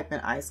if you type in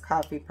Iced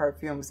Coffee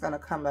Perfume, it's going to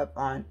come up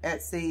on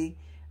Etsy.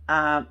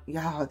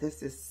 Y'all,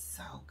 this is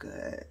so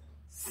good.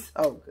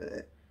 So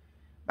good.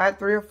 About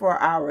 3 or 4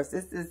 hours.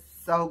 This is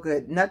so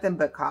good. Nothing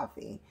but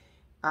coffee.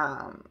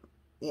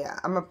 Yeah,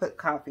 I'm going to put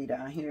coffee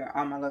down here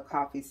on my little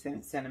coffee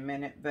scents in a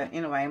minute. But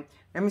anyway,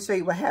 let me show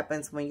you what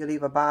happens when you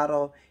leave a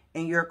bottle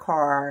in your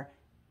car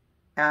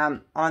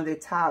on the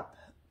top,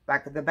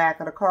 like the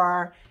back of the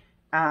car.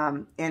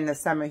 In the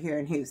summer here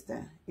in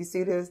Houston. You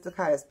see this? Look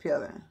how it's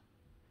peeling.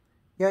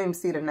 You don't even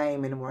see the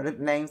name anymore. The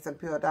names are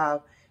peeled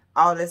off.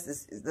 All this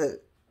is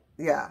the,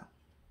 yeah.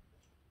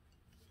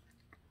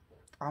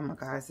 Oh my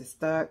God, is it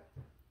stuck?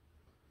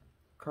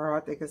 Girl, I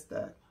think it's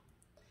stuck.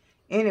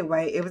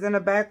 Anyway, it was in the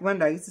back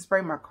window. I used to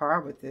spray my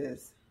car with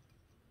this.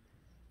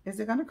 Is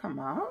it going to come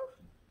off?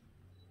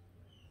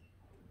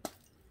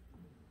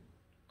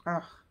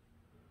 Oh.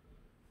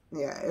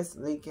 Yeah, it's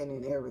leaking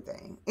and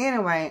everything.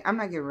 Anyway, I'm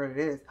not getting rid of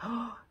this.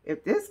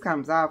 If this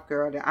comes off,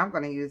 girl, then I'm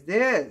going to use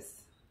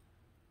this.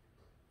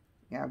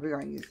 Yeah, we're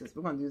going to use this.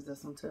 We're going to use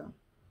this one too.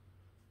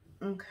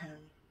 Okay.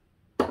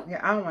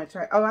 Yeah, I don't want to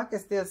try. Oh, I can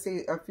still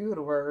see a few of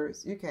the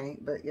words. You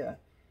can't, but yeah.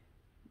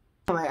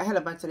 Anyway, I had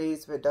a bunch of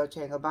these with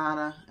Dolce &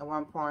 Gabbana at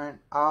one point.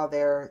 All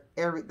their,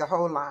 the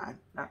whole line.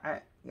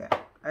 Yeah,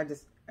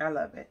 I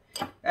love it.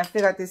 I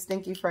still got this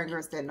stinky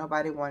fragrance that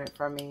nobody wanted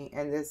from me.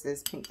 And this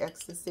is Pink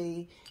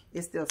Ecstasy.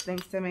 It still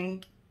stinks to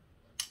me.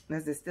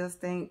 Does it still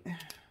stink?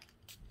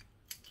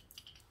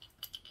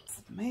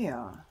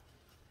 Smell.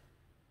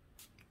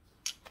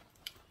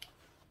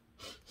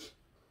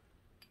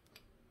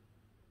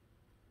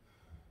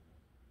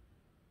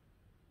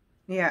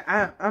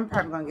 Yeah, I'm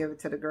probably going to give it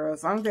to the girls.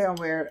 As long as they don't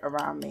wear it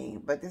around me.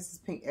 But this is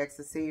Pink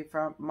Ecstasy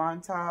from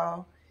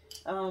Montal.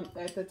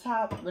 At the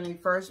top, when you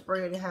first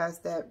spray it, it has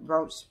that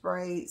roach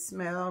spray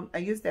smell. I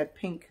use that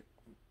pink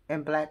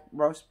and black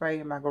roach spray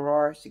in my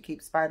garage to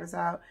keep spiders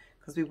out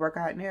because we work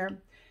out in there.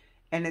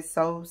 And it's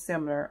so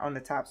similar on the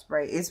top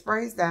spray. It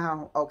sprays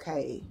down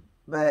okay,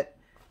 but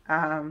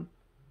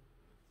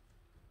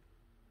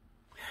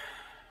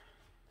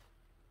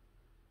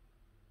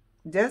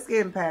just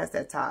getting past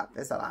that top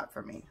is a lot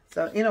for me.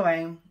 So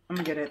anyway, I'm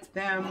gonna get it to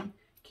them.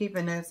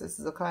 Keeping this. This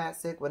is a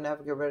classic. We'll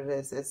never get rid of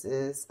this. This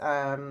is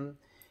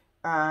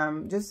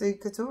Juicy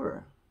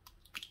Couture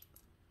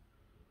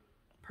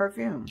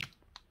perfume.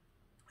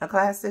 A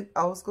classic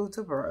old school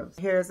tuberose.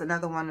 Here's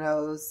another one of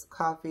those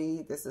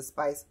coffee. This is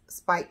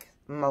Spike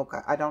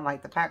Mocha. I don't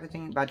like the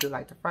packaging, but I do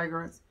like the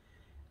fragrance.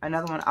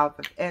 Another one off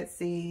of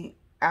Etsy.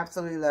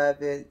 Absolutely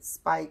love it.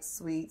 Spike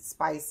sweet,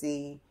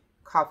 spicy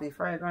coffee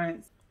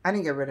fragrance. I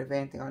didn't get rid of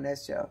anything on that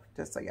shelf,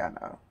 just so y'all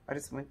know. I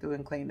just went through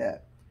and cleaned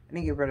up. I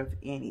didn't get rid of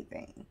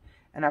anything.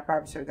 And I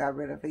probably should have got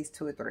rid of at least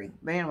 2 or 3.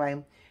 But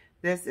anyway,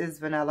 this is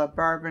Vanilla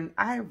Bourbon.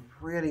 I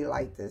really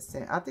like this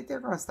scent. I think they're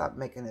going to stop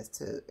making this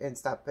too and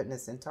stop putting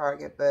this in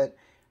Target. But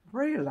I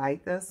really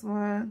like this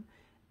one.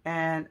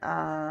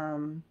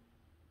 And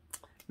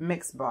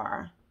Mix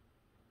Bar.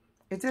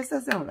 It just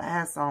doesn't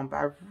last long, but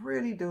I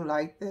really do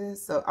like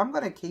this. So I'm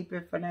going to keep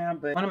it for now.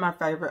 But one of my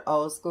favorite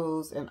old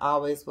schools and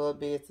always will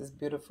be is this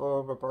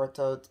beautiful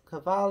Roberto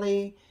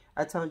Cavalli.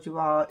 I told you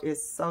all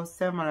it's so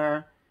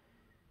similar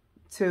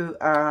to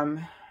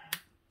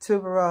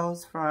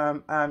Tuberose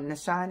from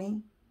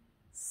Nishani.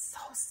 So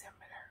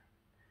similar.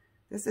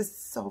 This is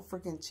so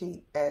freaking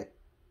cheap at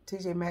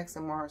TJ Maxx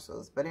and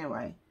Marshalls. But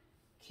anyway,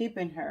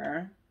 keeping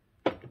her.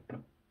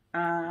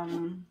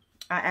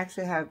 I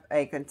actually have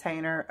a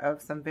container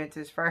of some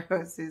vintage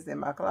fragrances in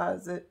my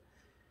closet.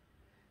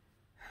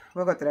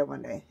 We'll go through that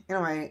one day.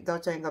 Anyway,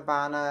 Dolce &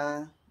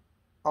 Gabbana,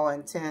 All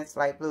Intense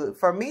Light Blue.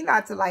 For me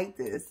not to like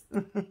this.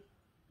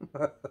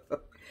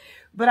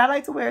 But I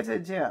like to wear it to the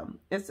gym.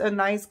 It's a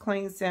nice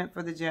clean scent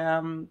for the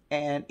gym.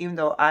 And even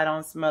though I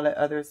don't smell it,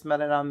 others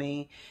smell it on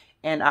me.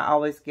 And I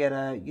always get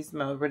a, you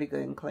smell really good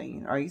and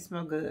clean. Or you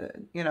smell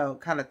good, you know,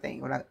 kind of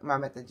thing when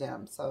I'm at the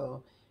gym.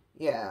 So,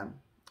 yeah.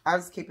 I'll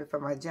just keep it for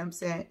my gym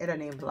scent. It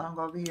doesn't even belong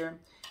over here.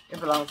 It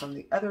belongs on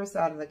the other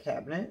side of the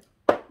cabinet.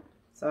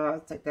 So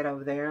I'll take that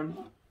over there.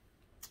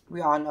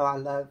 We all know I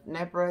love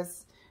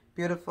Nebras.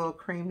 Beautiful,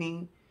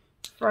 creamy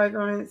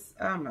fragrance.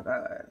 Oh my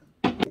God.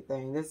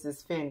 This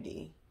is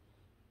Fendi.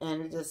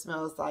 And it just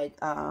smells like,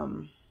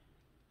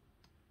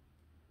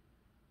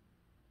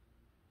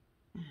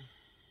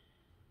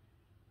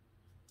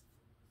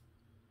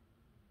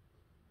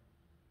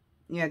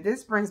 yeah,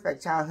 this brings back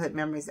childhood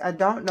memories. I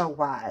don't know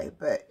why,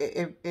 but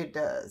it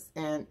does.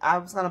 And I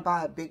was going to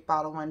buy a big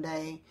bottle one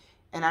day.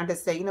 And I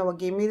just say, you know what,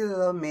 give me the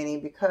little mini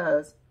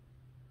because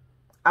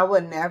I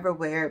would never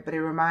wear it. But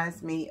it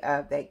reminds me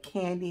of that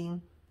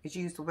candy that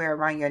you used to wear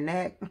around your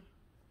neck.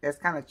 That's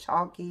kind of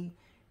chalky,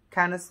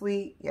 kind of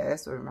sweet. Yeah,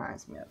 that's what it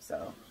reminds me of.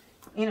 So,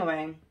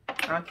 anyway,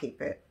 I'll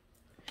keep it.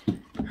 All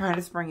right,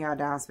 let's bring y'all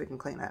down so we can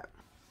clean up.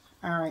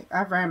 All right,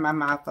 I've ran my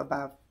mouth for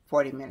about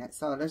 40 minutes.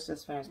 So let's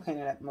just finish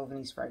cleaning up, moving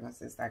these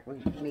fragrances like we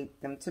need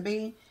them to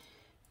be.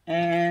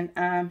 And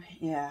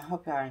yeah, I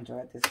hope y'all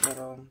enjoyed this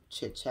little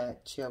chit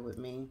chat, chill with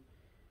me.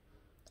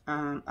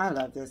 I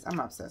love this. I'm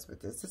obsessed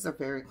with this. This is a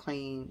very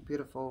clean,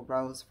 beautiful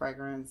rose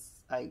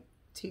fragrance, like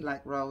tea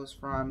like rose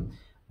from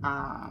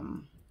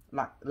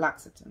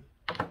L'Occitane.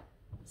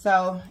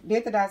 So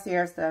did the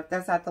dossier stuff.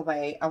 That's out the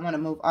way. I want to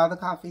move all the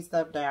coffee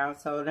stuff down.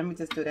 So let me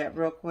just do that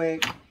real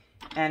quick.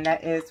 And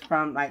that is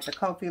from like the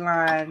Kofi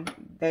line.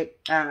 They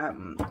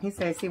he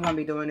says he won't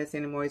be doing this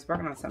anymore. He's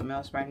working on something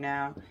else right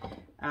now.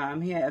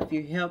 He had a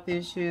few health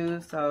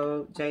issues,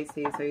 so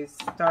JC, so he's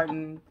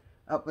starting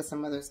up with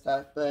some other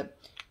stuff. But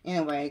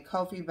anyway,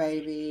 Kofi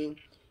Baby,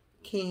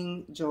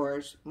 King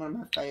George, one of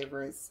my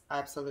favorites.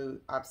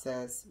 Absolute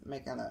obsessed,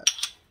 making love.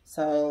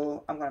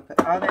 So I'm gonna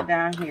put all that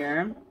down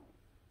here.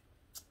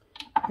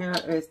 Here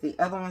is the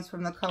other ones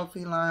from the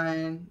Kofi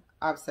line.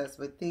 Obsessed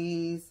with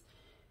these.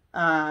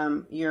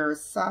 Your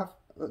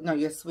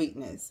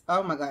sweetness.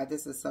 Oh my God,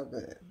 this is so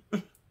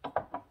good.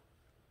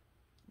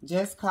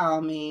 Just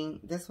Call Me.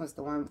 This one's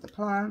the one with the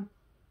plum.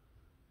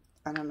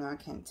 I don't know, I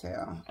can't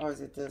tell. Or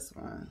is it this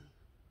one?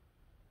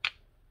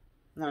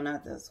 No,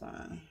 not this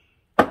one.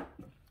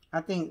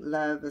 I think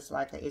Love Is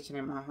Like an Itching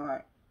in My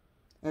Heart.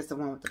 It's the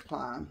one with the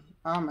plum.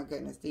 Oh my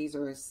goodness, these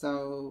are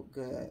so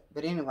good.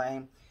 But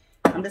anyway,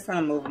 I'm just going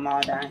to move them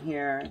all down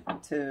here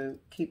to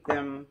keep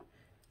them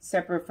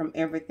separate from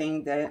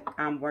everything that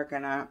I'm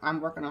working on. I'm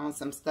working on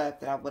some stuff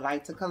that I would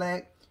like to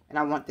collect, and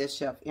I want this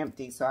shelf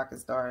empty so I can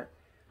start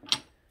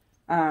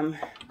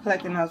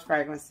collecting those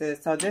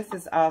fragrances. So this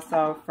is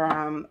also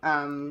from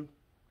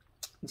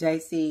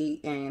JC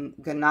and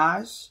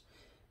Ganache.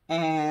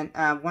 And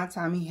one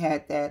time he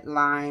had that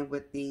line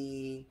with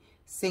the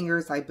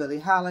singers like Billie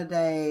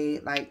Holiday,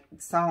 like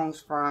songs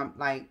from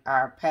like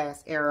our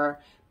past era,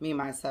 Me,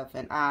 Myself,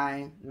 and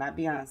I. Not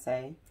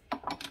Beyonce.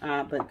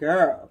 But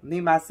girl,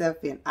 Me, Myself,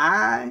 and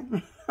I,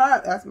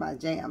 that's my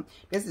jam.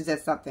 This is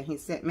just something he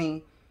sent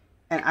me,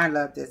 and I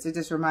love this. It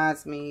just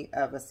reminds me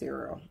of a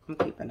cereal. I'm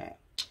keeping it.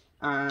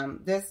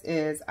 This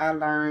is I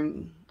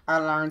learned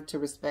to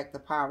respect the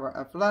power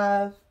of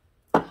love.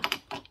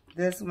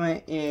 This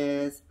one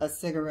is A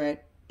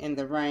Cigarette in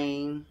the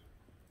Rain.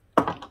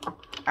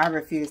 I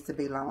refuse to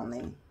be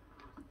lonely.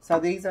 So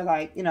these are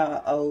like, you know,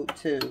 an ode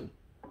to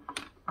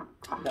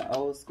the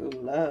old school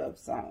love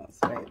songs,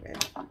 baby.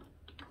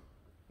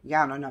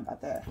 Y'all don't know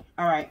about that.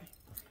 All right.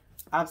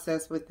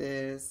 Obsessed with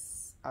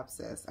this.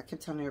 Obsessed. I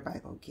kept telling everybody,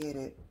 go get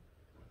it.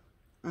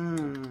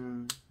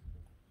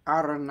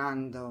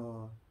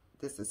 Arnando.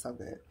 This is so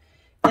good.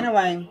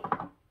 Anyway,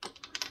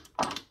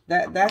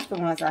 that's the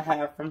ones I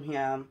have from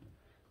him.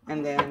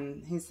 And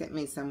then he sent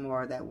me some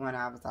more, that one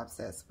I was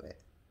obsessed with.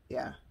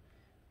 Yeah.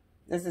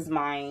 This is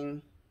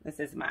mine. This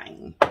is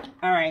mine.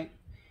 All right.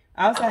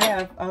 I also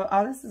have,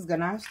 oh, this is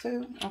Ganache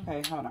too?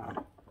 Okay, hold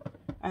on.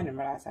 I didn't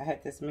realize I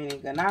had this many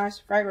Ganache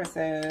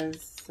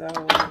fragrances. So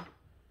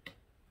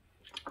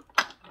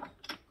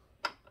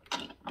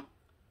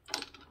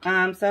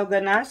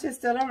Ganache is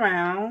still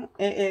around.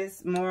 It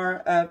is more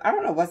of, I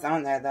don't know what's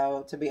on there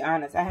though, to be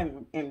honest. I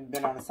haven't even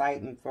been on the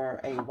site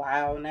for a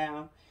while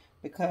now.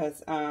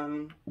 Because, I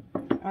don't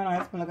know,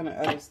 I've been looking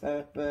at other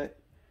stuff, but,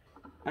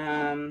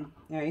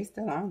 yeah, he's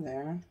still on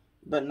there.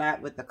 But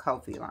not with the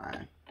Kofi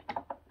line.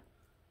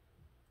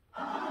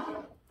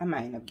 I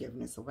might end up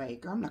giving this away.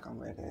 Girl, I'm not going to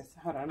wear this.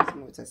 Hold on, let's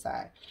move it to the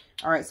side.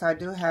 Alright, so I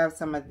do have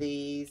some of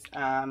these.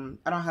 I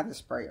don't have the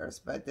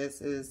sprayers, but this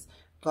is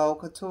Gold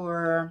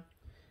Couture.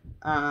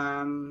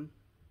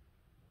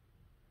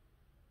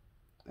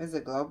 Is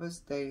it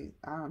Globus?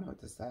 I don't know what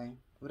to say.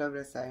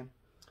 Whatever they say.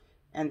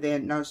 And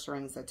then No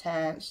Strings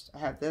Attached. I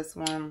have this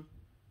one.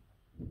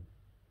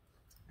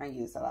 I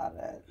use a lot of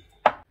that.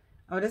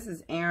 Oh, this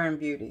is Erin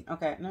Beauty.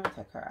 Okay, let me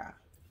take her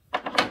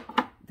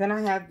out. Then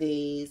I have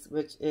these,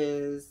 which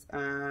is,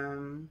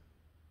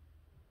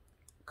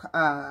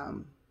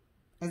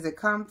 is it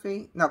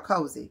Comfy? No,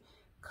 Cozy.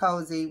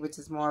 Cozy, which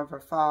is more of a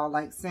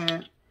fall-like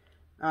scent.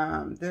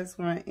 This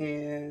one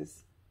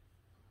is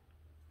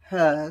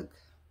Hug.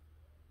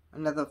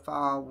 Another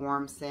fall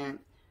warm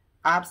scent.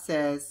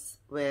 Obsessed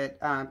with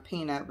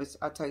Peanut, which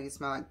I'll tell you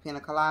smell like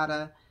pina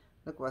colada.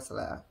 Look what's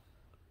left.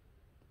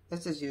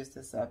 Let's just use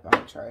this up on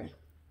the tray.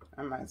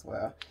 I might as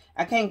well.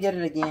 I can't get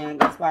it again.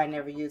 That's why I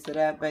never use it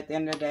up. But at the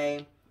end of the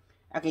day,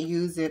 I can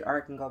use it or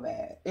it can go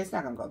bad. It's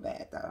not going to go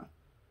bad though.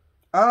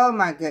 Oh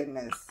my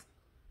goodness.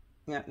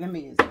 Yeah, let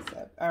me use this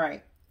up.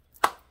 Alright.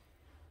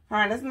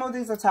 Alright, let's move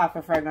these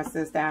Lattafa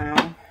fragrances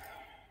down.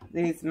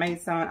 These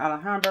Maison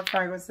Alhambra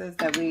fragrances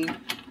that we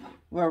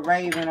were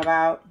raving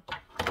about.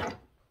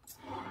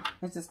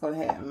 Let's just go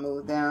ahead and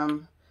move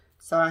them.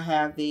 So I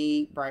have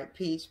the Bright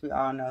Peach. We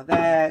all know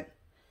that.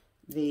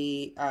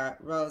 The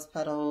Rose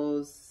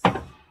Petals.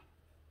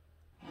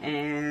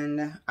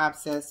 And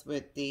Obsessed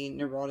with the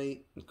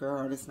Neroli.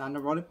 Girl, this is not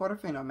Neroli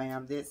Portofino,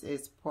 ma'am. This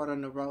is Porto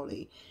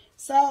Neroli.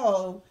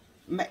 So,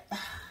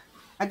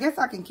 I guess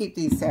I can keep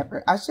these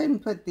separate. I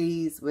shouldn't put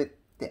these with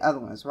the other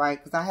ones,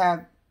 right? Because I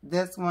have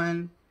this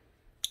one.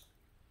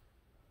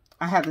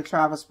 I have the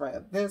travel spray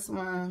of this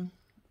one.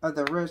 Or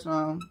the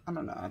original. I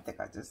don't know. I think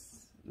I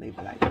just leave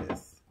it like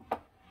this.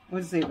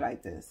 We'll just leave it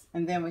like this.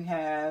 And then we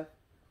have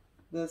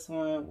this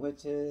one,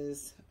 which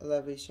is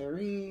Lovely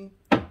Cherie.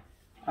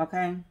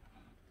 Okay.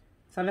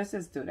 So let's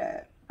just do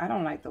that. I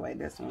don't like the way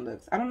this one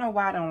looks. I don't know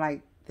why I don't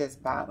like this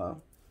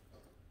bottle.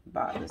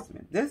 Bothers me.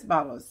 This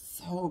bottle is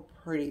so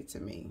pretty to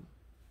me.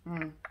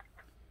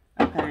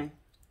 Okay.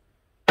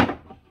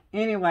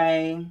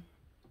 Anyway.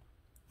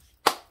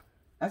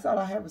 That's all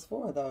I have is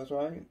 4 of those,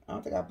 right? I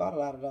don't think I bought a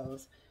lot of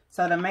those.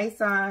 So the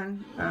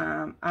Maison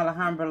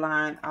Alhambra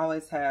line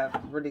always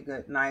have really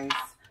good, nice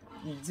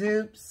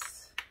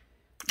dupes.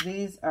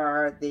 These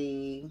are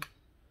the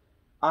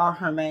All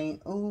Hermaine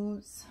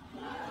Ouds.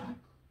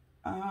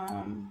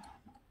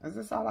 Is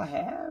this all I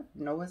have?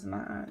 No, it's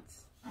not.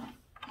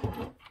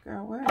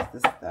 Girl, where's the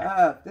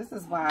stuff? This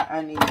is why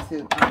I need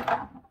to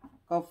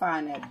go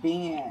find that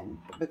bin.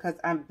 Because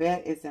I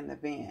bet it's in the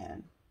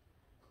bin.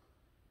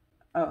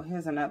 Oh,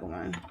 here's another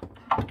one.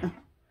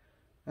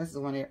 This is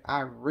one that I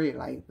really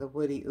like, the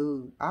Woody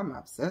Oud. I'm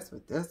obsessed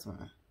with this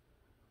one.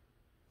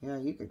 Yeah,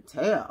 you can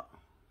tell,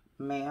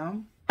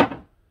 ma'am.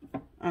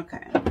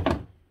 Okay.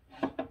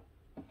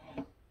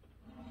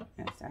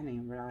 Yes, I didn't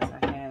even realize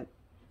I had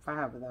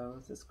 5 of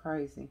those. It's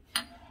crazy.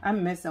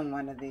 I'm missing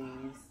one of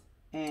these,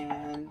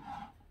 and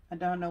I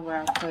don't know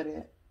where I put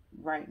it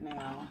right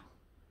now.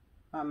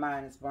 My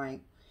mind is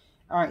blank.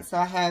 All right, so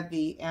I have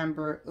the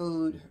Amber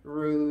Oud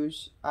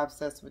Rouge.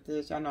 Obsessed with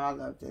this. Y'all know I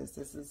love this.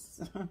 This is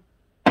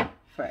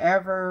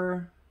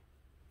Forever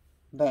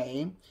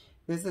Bae.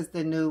 This is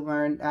the new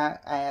one I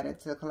added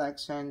to the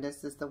collection.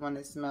 This is the one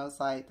that smells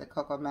like the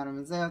Coco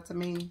Mademoiselle to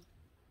me.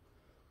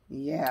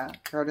 Yeah,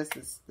 girl, this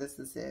is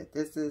it.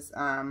 This is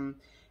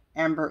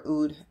Amber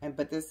Oud,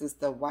 but this is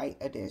the white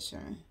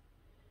edition.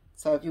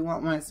 So if you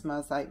want one that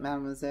smells like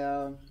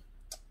Mademoiselle,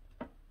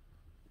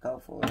 go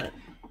for it.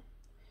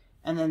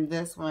 And then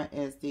this one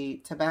is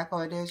the tobacco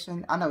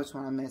edition. I know which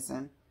one I'm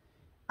missing.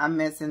 I'm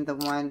missing the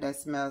one that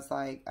smells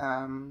like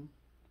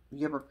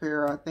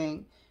Yipper, I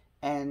think.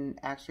 And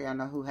actually, I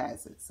know who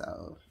has it.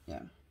 So,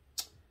 yeah.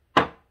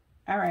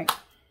 All right.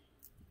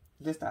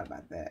 Just thought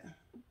about that.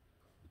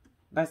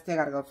 But I still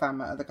got to go find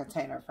my other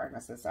container of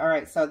fragrances. All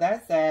right. So,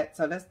 that's that.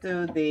 So, let's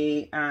do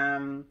the...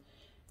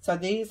 so,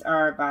 these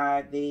are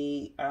by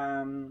the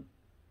Al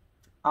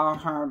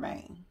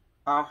Haramain.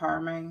 Al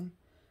Haramain.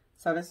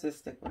 So let's just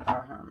stick with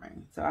Al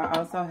Haramain. So I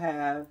also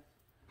have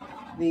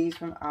these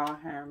from Al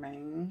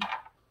Haramain.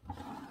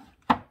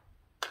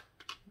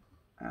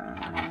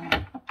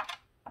 Yeah,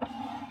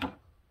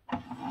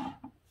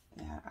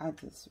 I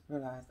just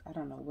realized I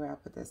don't know where I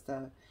put this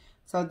stuff.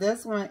 So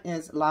this one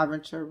is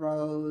Lavender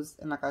Rose.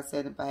 And like I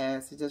said in the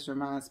past, it just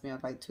reminds me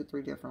of like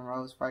 2-3 different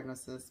rose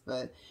fragrances.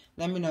 But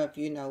let me know if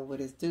you know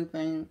what it's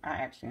duping. I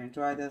actually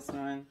enjoy this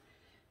one.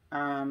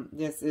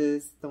 This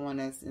is the one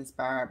that's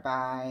inspired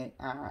by...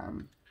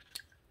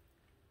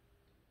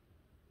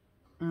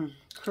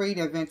 Creed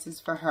Adventures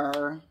for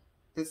Her.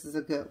 This is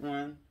a good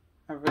one.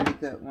 A really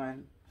good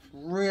one.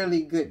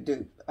 Really good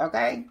dupe.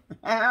 Okay?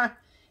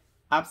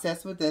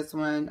 Obsessed with this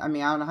one. I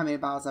mean, I don't know how many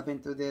bottles I've been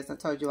through this. I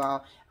told you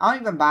all. I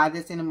don't even buy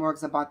this anymore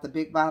because I bought the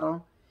big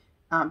bottle.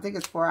 I think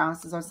it's 4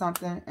 ounces or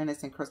something. And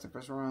it's in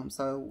Christopher's room.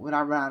 So when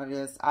I run out of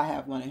this, I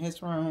have one in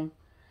his room.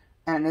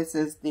 And this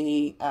is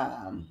the,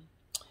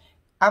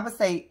 I would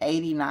say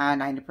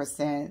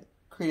 89-90%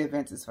 Creed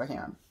Adventures for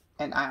him.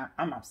 And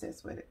I'm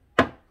obsessed with it.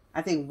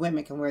 I think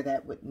women can wear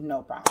that with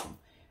no problem.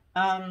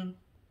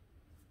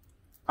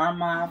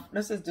 Armaf.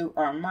 Let's just do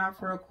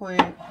Armaf real quick.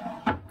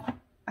 I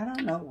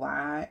don't know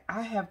why.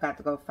 I have got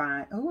to go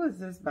find... Who is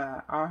this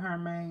by? Al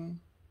Haramain?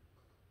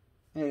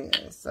 It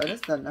is. So this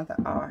is another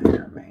Al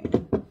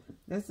Haramain.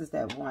 This is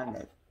that one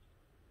that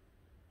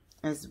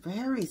is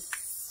very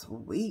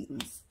sweet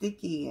and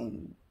sticky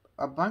and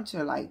a bunch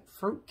of like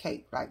fruit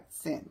cake like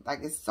scent.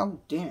 Like it's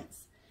so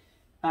dense.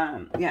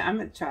 Yeah, I'm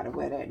going to try to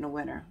wear that in the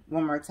winter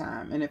one more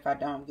time. And if I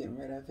don't, I'm getting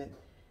rid of it.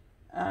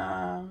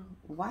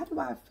 Why do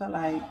I feel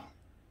like...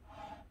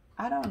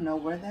 I don't know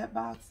where that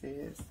box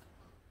is.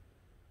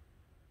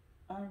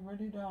 I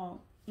really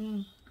don't.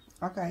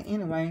 Okay,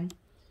 anyway.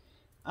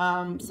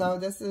 So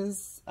this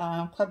is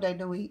Club de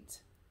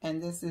Nuit.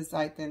 And this is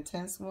like the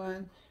intense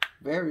one.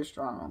 Very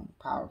strong,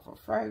 powerful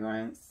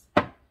fragrance.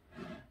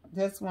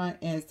 This one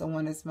is the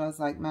one that smells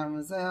like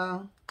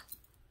Mademoiselle.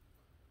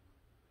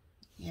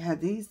 Yeah,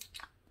 these...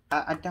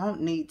 I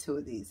don't need 2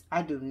 of these.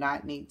 I do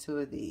not need 2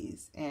 of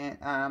these. And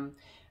I'm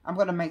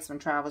going to make some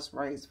travel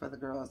sprays for the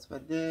girls for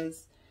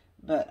this.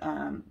 But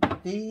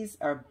these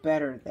are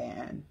better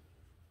than...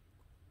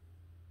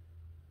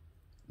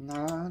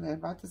 No, they're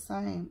about the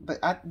same.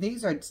 But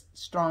these are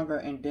stronger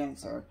and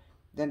denser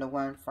than the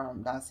one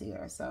from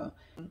Dossier. So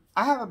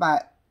I have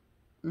about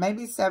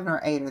maybe 7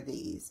 or 8 of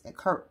these.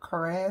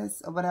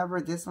 Caress or whatever,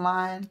 this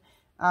line.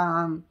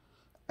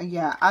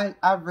 Yeah,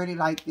 I really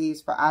like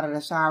these for out of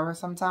the shower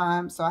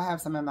sometimes. So I have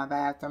some in my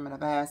bathroom in a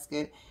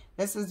basket.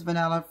 This is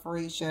Vanilla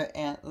Freesia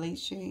and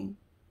Lychee.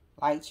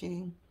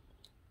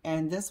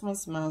 And this one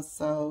smells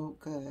so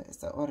good. It's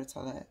the Eau de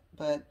Toilette.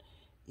 But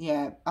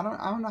yeah, I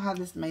don't know how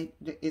this made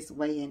its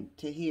way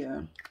into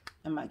here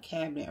in my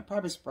cabinet. I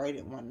probably sprayed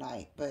it one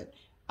night. But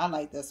I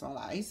like this one a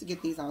lot. I used to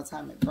get these all the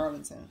time at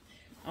Burlington.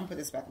 I'm going to put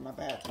this back in my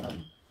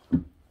bathroom.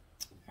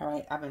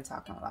 Alright, I've been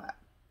talking a lot.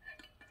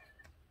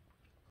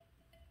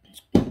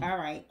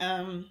 Alright,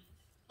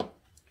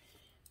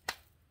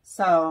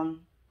 so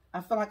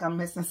I feel like I'm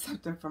missing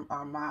something from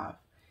Armaf.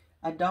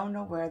 I don't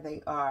know where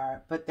they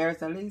are, but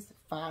there's at least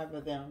 5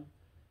 of them.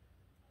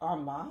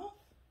 Armaf?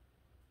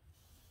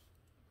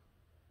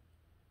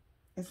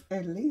 It's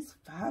at least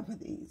 5 of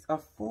these,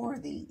 or 4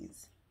 of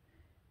these.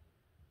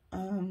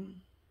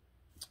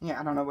 Yeah,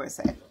 I don't know where it's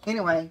at.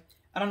 Anyway,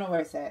 I don't know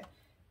where it's at.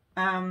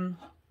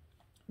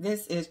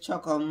 This is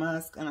Choco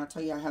Musk, and I'll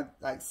tell you I have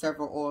like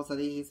several oils of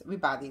these. We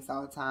buy these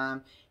all the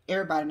time.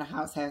 Everybody in the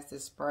house has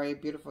this spray.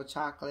 Beautiful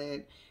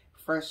chocolate,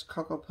 fresh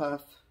Cocoa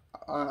Puff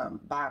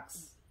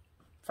box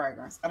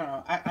fragrance. I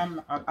don't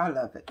know. I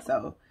love it.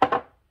 So,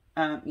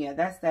 yeah,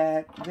 that's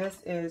that. This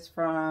is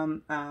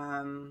from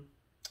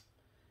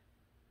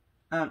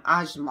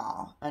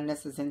Ajmal, and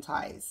this is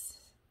Entice.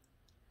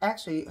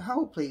 Actually,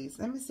 hold please.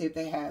 Let me see if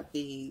they have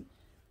the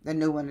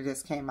new one that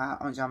just came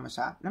out on Jumbo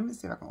Shop. Let me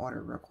see if I can order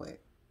it real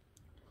quick.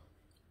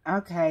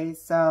 Okay,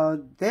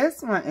 so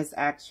this one is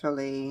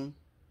actually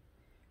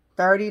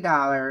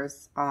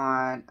 $30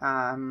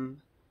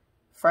 on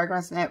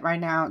FragranceNet right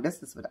now.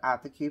 This is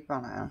without the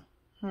coupon.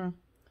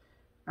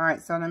 All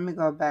right, so let me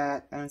go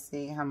back and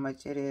see how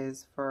much it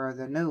is for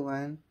the new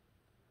one.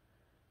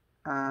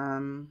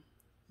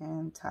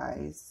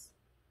 Entice.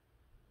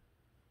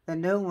 The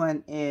new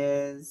one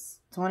is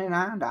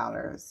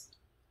 $29.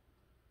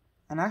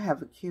 And I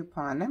have a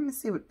coupon. Let me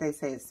see what they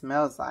say it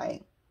smells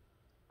like.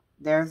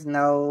 There's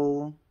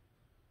no...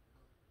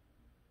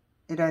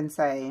 It doesn't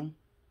say.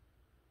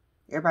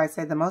 Everybody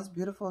say the most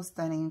beautiful,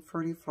 stunning,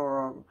 fruity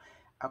floral.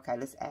 Okay,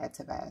 let's add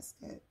to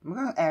basket. We're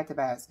going to add to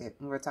basket.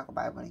 And we'll talk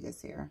about it when it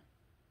gets here.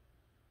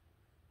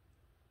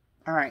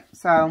 Alright,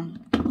 so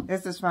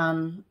this is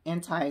from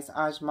Entice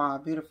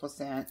Ajmal. Beautiful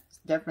scent. It's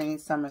definitely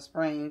summer,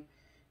 spring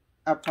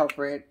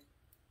appropriate,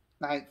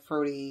 like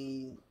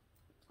fruity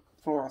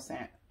floral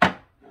scent.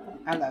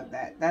 I love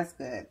that. That's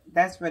good.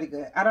 That's really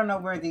good. I don't know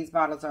where these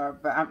bottles are,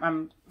 but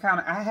I'm kind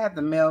of, I have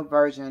the male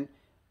version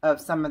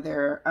of some of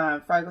their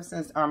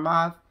fragrances are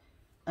mauve,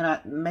 and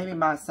maybe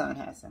my son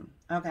has them.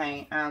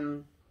 Okay,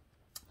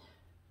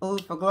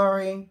 Oud for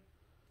Glory.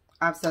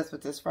 I'm obsessed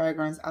with this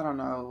fragrance. I don't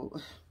know.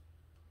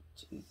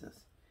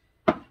 Jesus.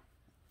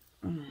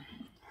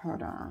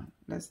 Hold on.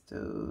 Let's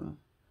do...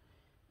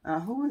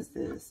 who is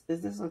this?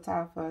 Is this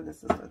Lattafa?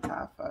 This is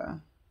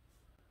Lattafa.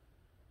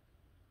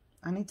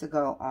 I need to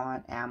go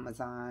on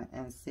Amazon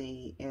and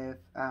see if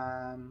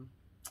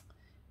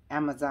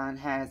Amazon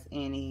has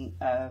any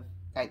of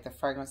like the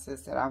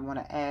fragrances that I want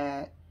to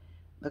add.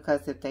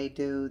 Because if they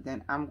do,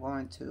 then I'm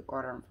going to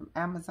order them from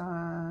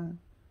Amazon.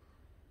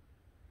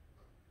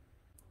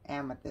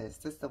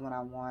 Amethyst. This is the one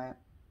I want.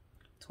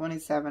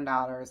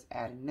 $27.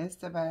 Adding this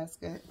to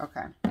basket.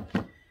 Okay.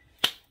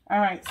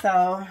 Alright,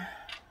 so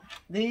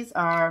these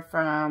are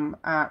from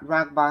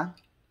Rockba.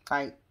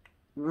 Like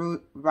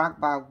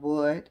Rockba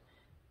Wood.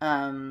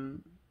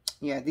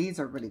 Yeah, these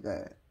are really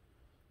good.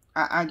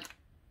 I've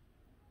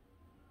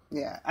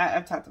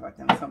talked about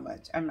them so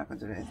much. I'm not gonna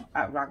do this.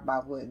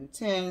 Rockba Wood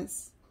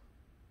Intense.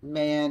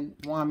 Man,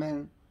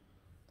 woman.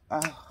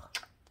 Oh,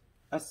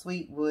 a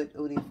sweet wood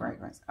oudi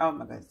fragrance. Oh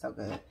my god, so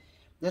good.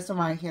 This one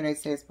right here, they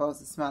say it's supposed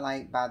to smell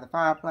like by the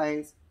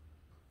fireplace.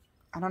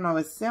 I don't know,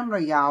 it's similar,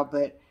 y'all,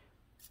 but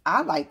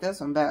I like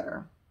this one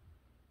better.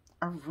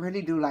 I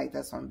really do like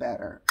this one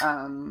better.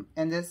 And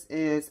this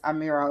is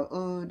Amira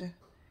Oud.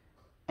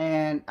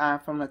 And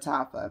from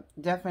Lattafa.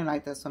 Definitely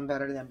like this one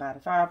better than by the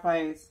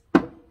fireplace.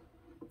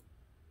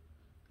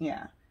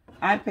 Yeah.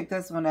 I picked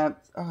this one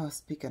up. Oh,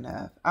 speaking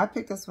of. I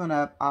picked this one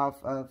up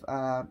off of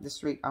the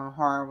street on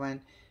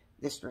Harwin.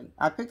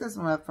 I picked this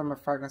one up from a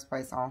fragrance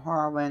place on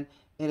Harwin.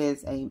 It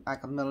is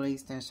like a Middle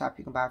Eastern shop.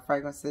 You can buy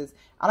fragrances.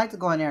 I like to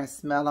go in there and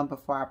smell them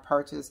before I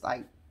purchase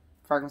like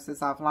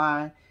fragrances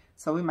offline.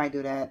 So we might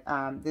do that.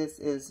 This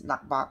is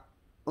Nakbak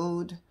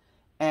Oud.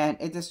 And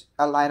it's just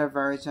a lighter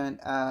version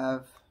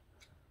of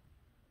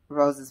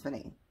Roses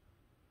Vanille.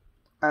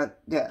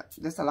 Yeah,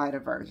 just a lighter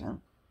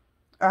version.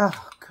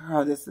 Oh,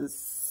 girl, this is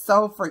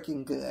so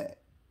freaking good.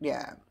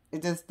 Yeah,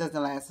 it just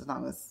doesn't last as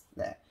long as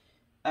that.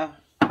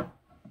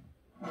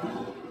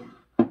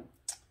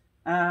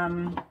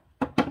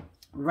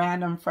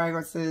 Random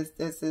fragrances.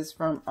 This is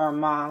from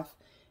Armaf,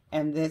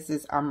 and this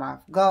is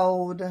Armaf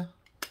Gold.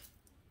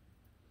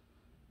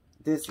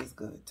 This is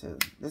good too.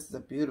 This is a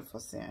beautiful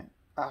scent.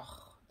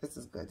 Oh, this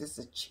is good. This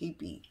is a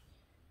cheapie.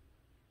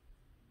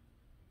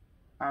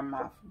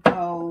 Armaf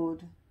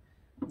Gold.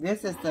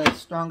 This is the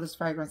strongest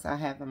fragrance I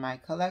have in my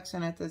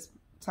collection at this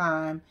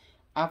time.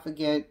 I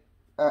forget.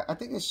 I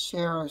think it's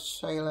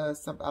Shayla.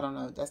 Something. I don't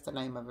know. That's the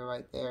name of it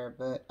right there.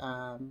 But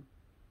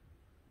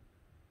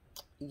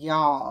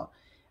y'all,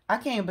 I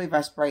can't believe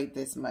I sprayed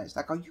this much.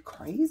 Like, are you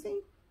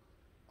crazy?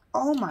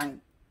 Oh my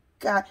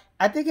god!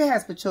 I think it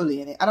has patchouli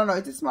in it. I don't know.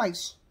 It just smells like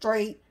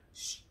straight,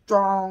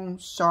 strong,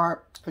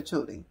 sharp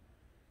patchouli.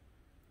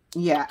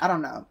 Yeah, I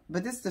don't know.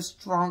 But this is the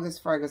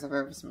strongest fragrance I've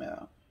ever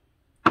smelled.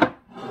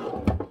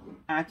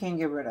 I can't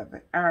get rid of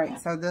it. All right,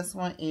 so this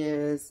one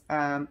is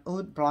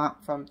Oud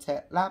Blanc from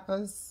Tête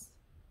Lapis.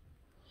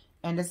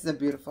 And this is a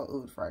beautiful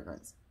oud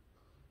fragrance.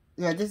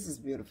 Yeah, this is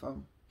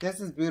beautiful. This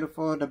is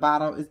beautiful. The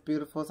bottle is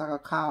beautiful. It's like a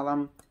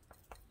column.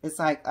 It's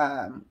like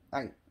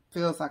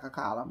feels like a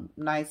column.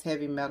 Nice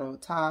heavy metal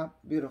top.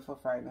 Beautiful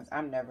fragrance.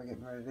 I'm never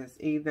getting rid of this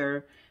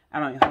either. I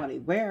don't even hardly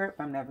wear it,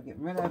 but I'm never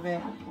getting rid of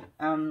it.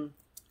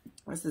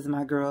 This is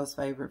my girl's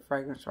favorite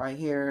fragrance right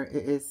here.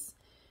 It is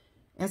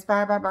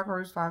inspired by Baccarat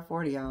Rouge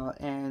 540, y'all.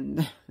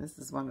 And this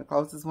is one of the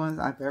closest ones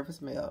I've ever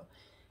smelled.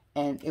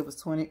 And it was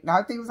 20, no,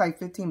 I think it was like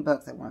 15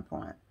 bucks at one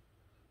point.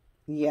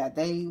 Yeah,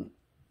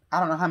 I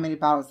don't know how many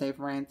bottles they've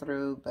ran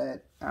through,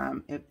 but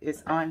if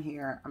it's on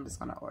here, I'm just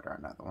going to order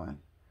another one.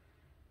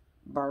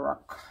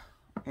 Baroque.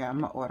 Yeah, I'm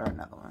going to order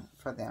another one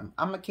for them.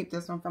 I'm going to keep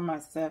this one for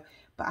myself,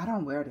 but I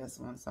don't wear this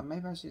one, so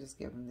maybe I should just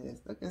give them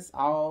this. Look, it's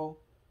all,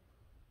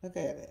 look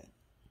at it.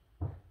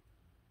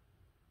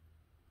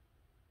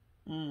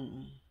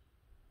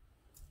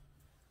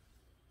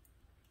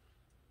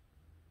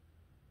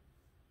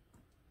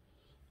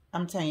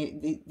 I'm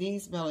telling you,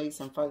 these Middle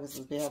Eastern fragrances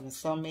be having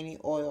so many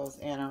oils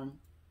in them.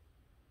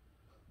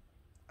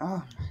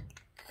 Oh my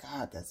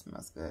God, that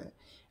smells good.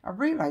 I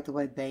really like the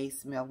way they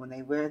smell when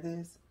they wear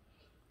this.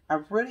 I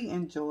really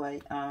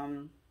enjoy, I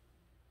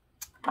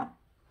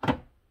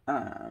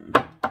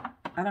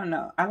don't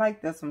know. I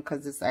like this one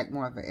because it's like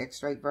more of an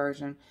extract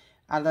version.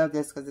 I love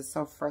this because it's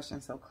so fresh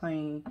and so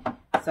clean.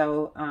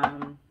 So,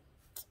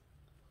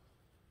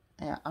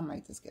 yeah, I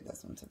might just get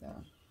this one to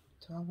them.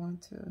 Do I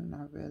want to?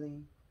 Not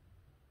really.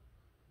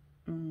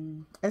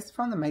 It's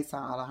from the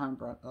Maison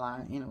Alejandro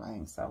line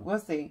anyway. So, we'll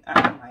see.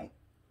 I might.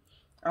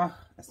 Oh,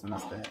 that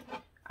smells good.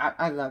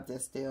 I love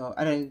this still.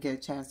 I didn't get a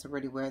chance to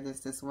really wear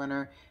this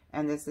winter.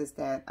 And this is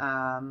that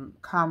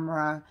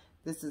Camera.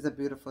 This is a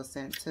beautiful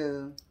scent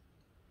too.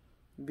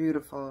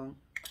 Beautiful.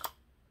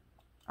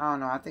 I don't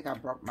know. I think I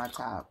broke my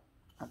top.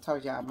 I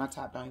told y'all my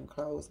top don't even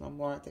close no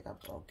more. I think I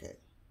broke it.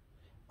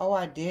 Oh,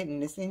 I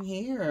didn't. It's in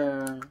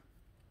here.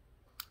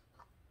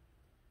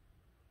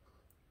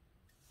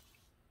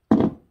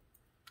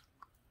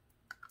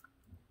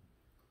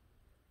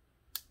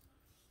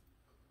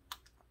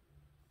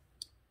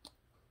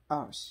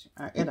 Oh,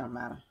 it don't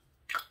matter.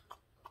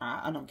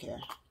 I don't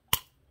care.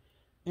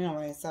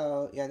 Anyway,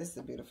 so, yeah, this is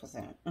a beautiful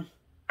scent.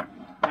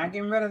 Not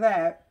getting rid of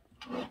that.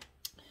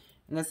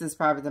 And this is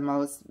probably the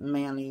most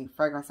manly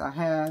fragrance I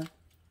have.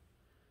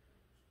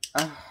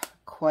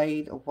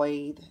 Wade,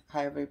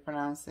 however you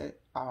pronounce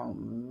it. Oh,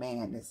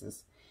 man, this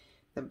is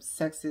the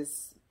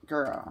sexiest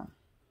girl.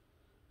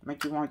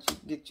 Make you want to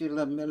get you a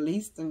little Middle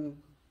Eastern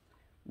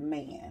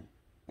man.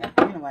 Yeah,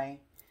 anyway.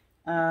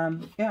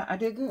 Yeah, I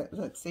did good.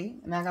 Look,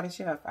 see? And I got a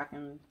shelf. I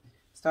can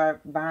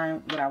start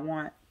buying what I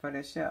want for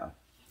the shelf.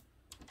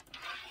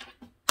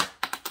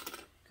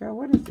 Girl,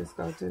 where does this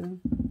go to?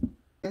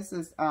 This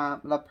is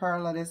La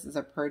Perla. This is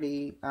a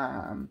pretty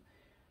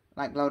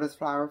like lotus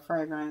flower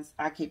fragrance.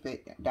 I keep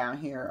it down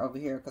here over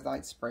here because I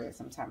like spray it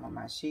sometime on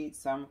my sheets.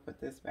 So I'm gonna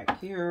put this back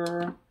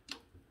here.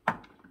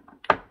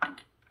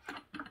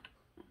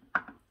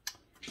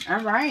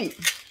 All right.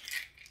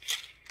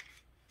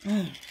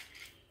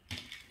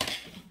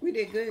 We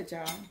did good,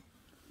 y'all.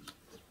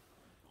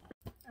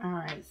 All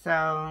right,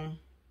 so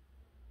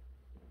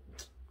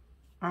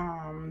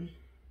all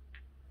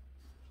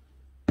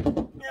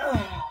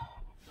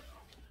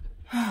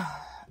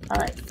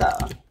right, so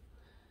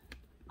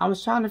I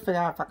was trying to figure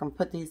out if I can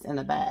put these in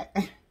the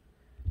back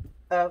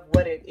of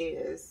what it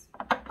is.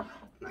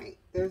 Like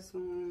this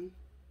one.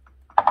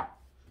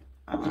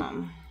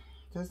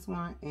 This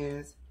one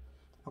is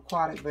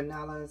Aquatic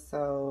Vanilla.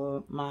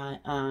 So my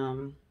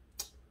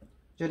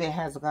Juliette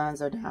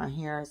Hazelguns are down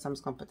here. So I'm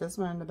just gonna put this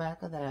one in the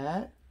back of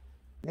that.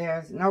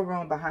 There's no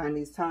room behind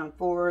these Tom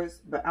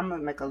Fords, but I'm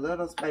gonna make a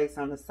little space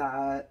on the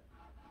side.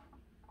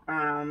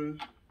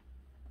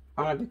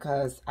 Only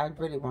because I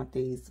really want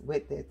these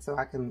with it so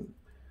I can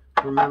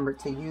remember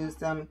to use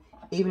them,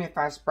 even if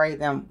I spray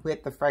them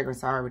with the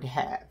fragrance I already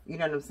have. You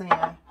know what I'm saying?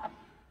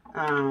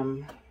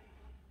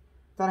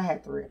 Thought I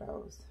had 3 of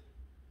those.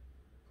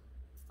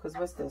 Cause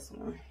what's this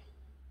one?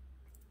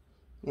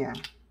 Yeah,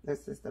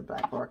 this is the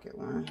Black Orchid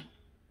one.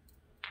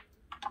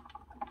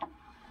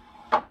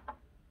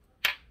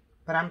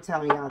 But I'm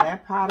telling y'all,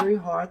 that Pottery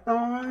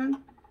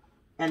Hawthorn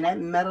and that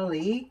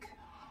Metalique,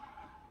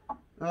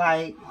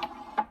 like,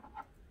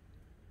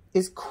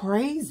 it's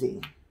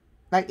crazy.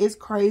 Like, it's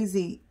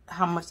crazy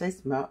how much they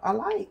smell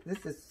alike.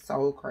 This is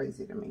so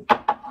crazy to me.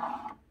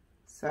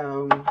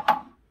 So,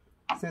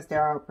 since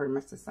they're all pretty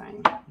much the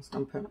same, I'm just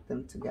going to put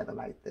them together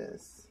like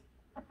this.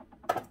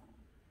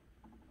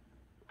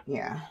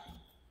 Yeah.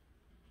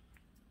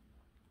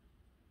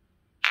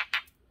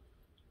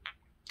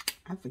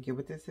 I forget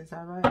what this is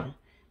already.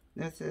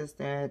 This is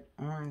that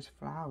Orange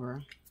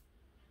Flower.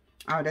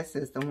 Oh, this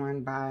is the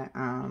one by,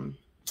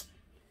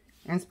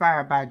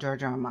 inspired by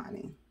Giorgio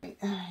Armani.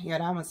 Yeah,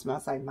 that one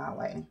smells like My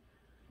Way.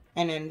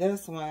 And then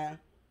this one,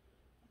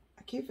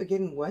 I keep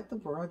forgetting what the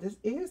world this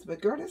is, but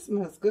girl, this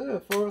smells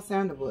good. Floral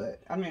Sandalwood.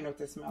 I don't even know what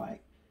this smells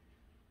like.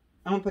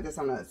 I'm gonna put this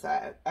on the other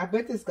side. I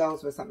bet this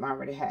goes with something I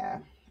already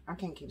have. I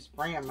can't keep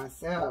spraying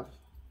myself.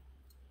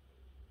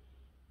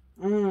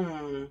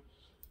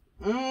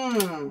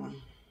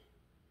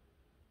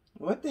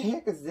 What the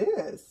heck is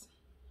this?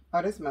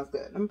 Oh, this smells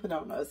good. Let me put it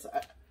on the other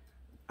side.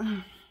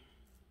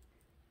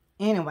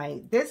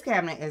 Anyway, this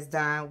cabinet is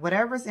done.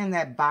 Whatever's in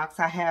that box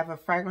I have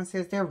of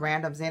fragrances, they're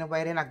randoms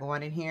anyway. They're not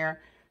going in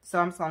here. So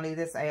I'm just going to leave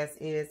this as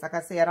is. Like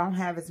I said, I don't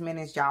have as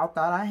many as y'all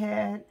thought I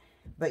had.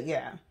 But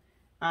yeah.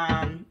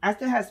 I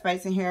still have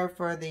space in here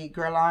for the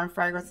Guerlain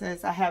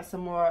fragrances. I have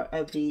some more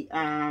of the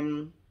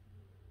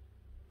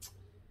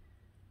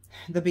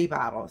bee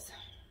bottles.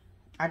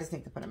 I just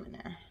need to put them in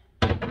there.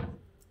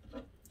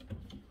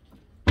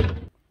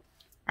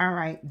 All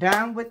right,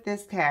 done with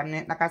this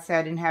cabinet. Like I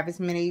said, I didn't have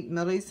as many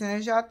Middle Eastern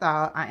as y'all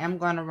thought. I am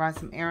going to run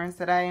some errands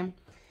today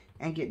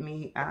and get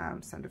me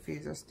some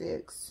diffuser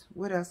sticks.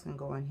 What else can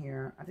go in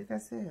here? I think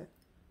that's it.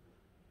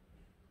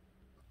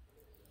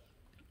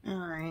 All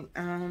right,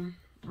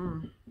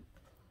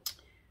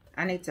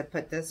 I need to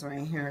put this one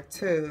in here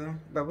too,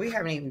 but we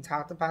haven't even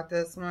talked about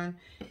this one.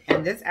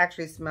 And this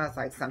actually smells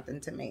like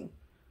something to me.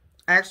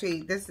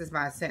 Actually, this is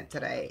my scent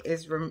today.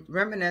 It's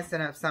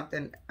reminiscent of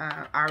something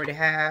I already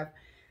have.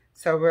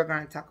 So we're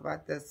going to talk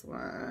about this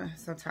one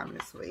sometime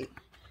this week.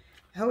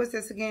 Who is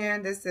this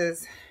again? This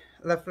is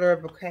La Fleur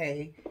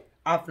Bouquet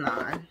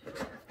Offline.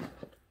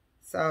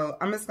 So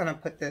I'm just going to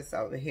put this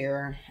over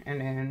here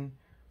and then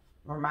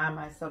remind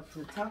myself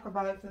to talk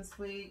about it this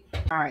week.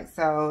 Alright,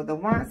 so the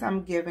ones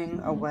I'm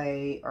giving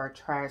away or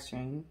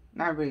trashing,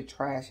 not really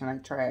trashing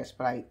like trash,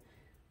 but like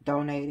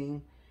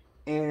donating,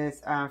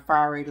 is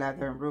Fiery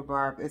Leather and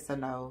Rhubarb. It's a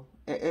no.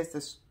 It's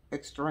an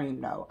extreme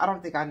no. I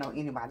don't think I know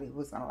anybody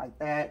who's going to like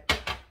that.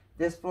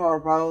 This Floral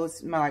Rose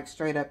smells like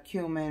straight up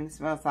cumin. It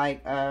smells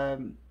like yeah.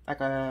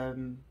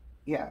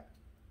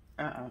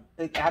 I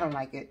don't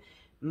like it.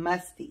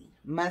 Musty,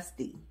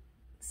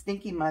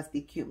 stinky,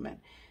 musty cumin.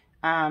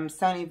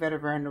 Sunny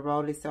Vetiver and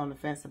Neroli still on the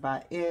fence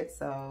about it.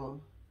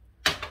 So,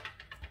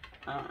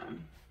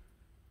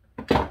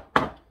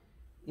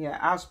 yeah,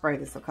 I'll spray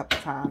this a couple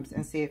times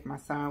and see if my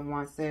son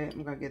wants it.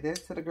 I'm gonna give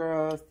this to the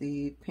girls.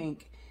 The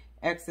Pink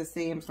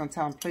Ecstasy. I'm just gonna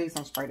tell them, please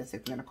don't spray this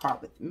if you're in the car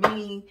with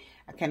me.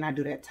 I cannot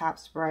do that top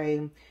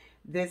spray.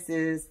 This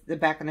is the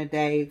back in the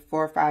day,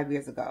 4 or 5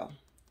 years ago.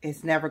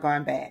 It's never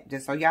gone bad.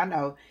 Just so y'all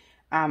know,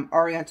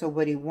 Oriental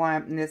Woody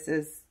 1, and this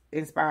is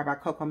inspired by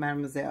Coco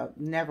Mademoiselle.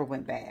 Never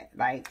went bad.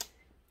 Like,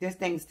 this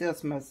thing still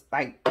smells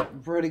like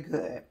really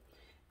good.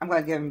 I'm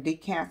gonna give them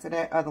decant to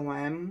that other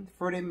one.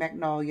 Fruity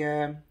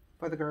Magnolia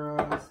for the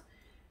girls.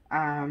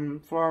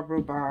 Floral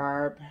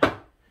Rhubarb.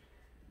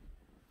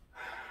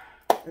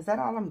 Is that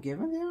all I'm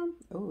giving them?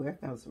 Oh, that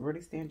feels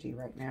really stingy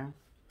right now.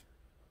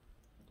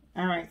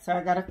 Alright, so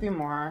I got a few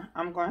more.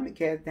 I'm going to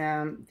give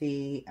them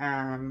the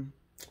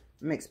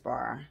Mix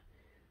Bar.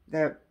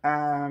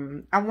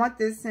 I want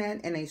this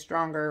scent in a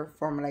stronger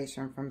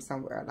formulation from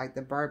somewhere, like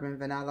the bourbon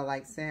vanilla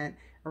like scent.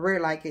 I really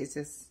like it. It's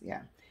just,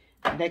 yeah,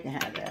 they can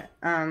have that.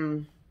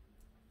 And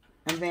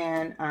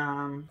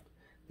then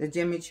the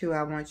Jimmy Choo,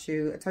 I Want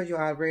You. I told you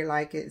I really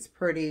like it. It's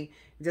pretty.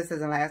 It just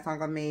doesn't last long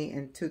on me.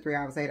 And 2-3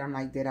 hours later, I'm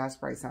like, did I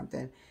spray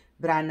something?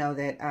 But I know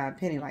that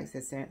Penny likes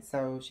this scent,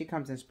 so she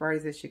comes and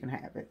sprays it. She can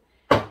have it.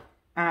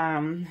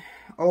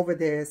 Over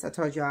this, I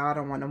told you I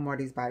don't want no more of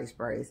these body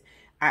sprays.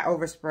 I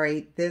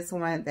oversprayed this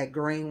one, that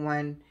green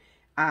one,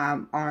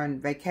 on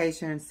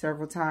vacation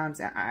several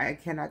times. I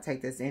cannot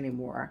take this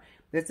anymore.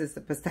 This is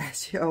the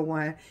pistachio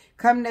one.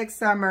 Come next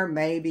summer,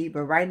 maybe.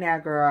 But right now,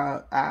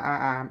 girl,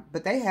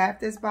 but they have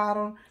this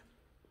bottle.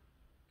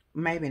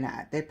 Maybe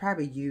not. They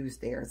probably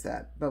used theirs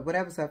up. But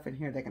whatever's up in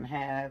here, they can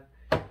have.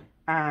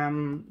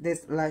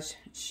 This Lush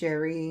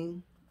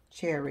Cherry.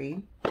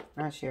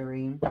 Not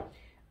Cherry.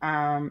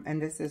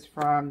 And this is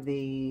from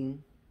the...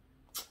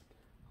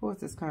 Who is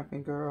this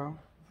company, girl?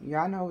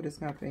 Y'all know who this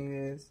company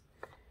is.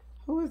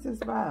 Who is this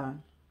by?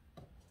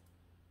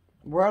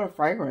 World of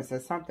Fragrance or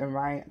something,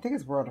 right? I think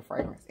it's World of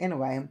Fragrance.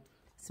 Anyway, it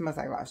smells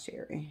like Lost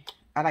Cherry.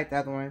 I like the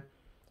other one.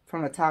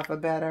 From Lattafa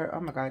better.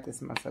 Oh my God, this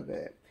smells so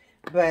good.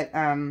 But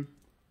the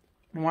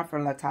one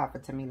from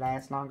Lattafa to me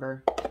lasts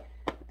longer.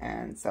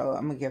 And so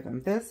I'm going to give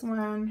them this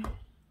one.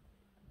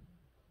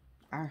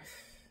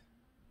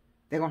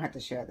 They're going to have to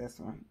share this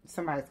one.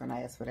 Somebody's going to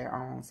ask for their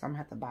own. So I'm going to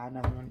have to buy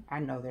another one. I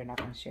know they're not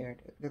going to share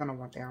it. They're going to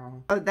want their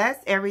own. So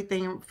that's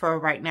everything for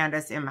right now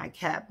that's in my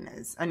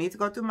cabinets. I need to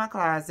go through my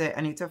closet.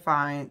 I need to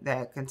find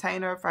that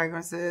container of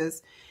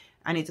fragrances.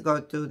 I need to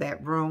go through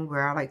that room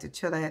where I like to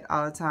chill at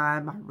all the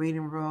time. My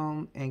reading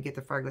room. And get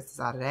the fragrances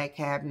out of that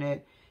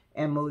cabinet.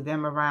 And move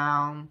them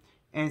around.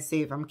 And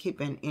see if I'm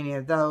keeping any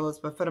of those.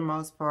 But for the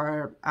most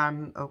part,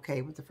 I'm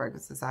okay with the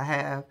fragrances I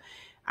have.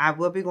 I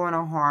will be going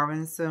on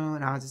Harmon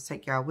soon. I'll just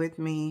take y'all with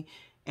me.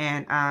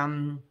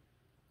 And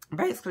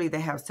basically, they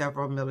have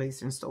several Middle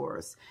Eastern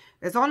stores.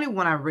 There's only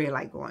one I really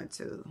like going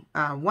to.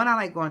 One I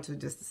like going to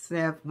just to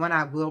sniff. One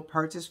I will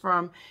purchase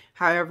from.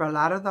 However, a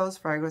lot of those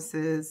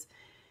fragrances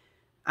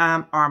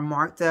are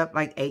marked up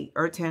like $8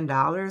 or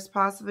 $10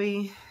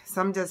 possibly.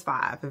 Some just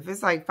 $5. If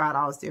it's like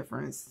 $5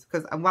 difference.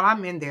 Because while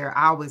I'm in there,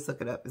 I always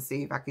look it up and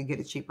see if I can get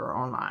it cheaper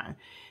online.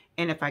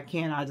 And if I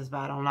can, I'll just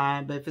buy it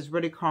online. But if it's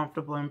really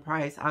comfortable in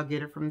price, I'll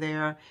get it from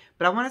there.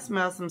 But I want to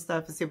smell some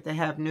stuff and see what they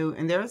have new.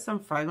 And there are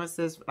some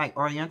fragrances like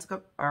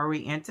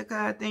Orientica,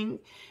 I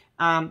think,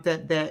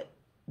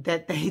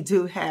 that they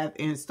do have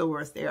in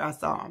stores there. I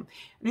saw them.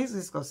 I need to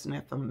just go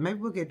sniff them. Maybe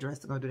we'll get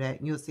dressed to go do that.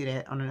 And you'll see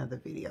that on another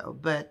video.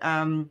 But,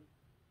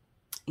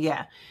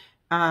 yeah.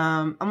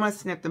 I'm going to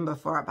sniff them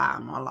before I buy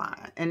them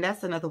online. And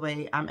that's another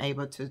way I'm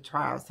able to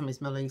try out some of these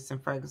Middle Eastern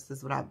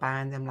fragrances without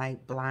buying them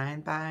like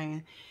blind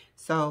buying.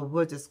 So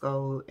we'll just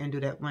go and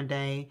do that one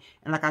day.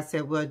 And like I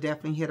said, we'll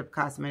definitely hit up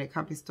Cosmetic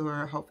Company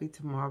store hopefully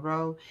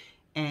tomorrow.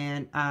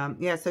 And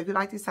yeah, so if you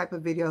like these type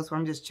of videos where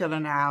I'm just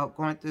chilling out,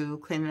 going through,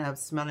 cleaning up,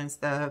 smelling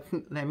stuff,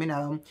 let me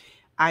know.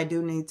 I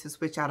do need to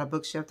switch out a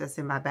bookshelf that's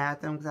in my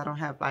bathroom because I don't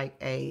have like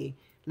a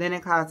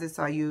linen closet.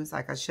 So I use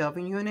like a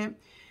shelving unit.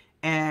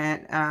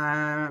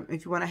 And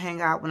if you want to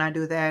hang out when I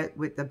do that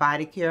with the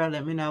body care,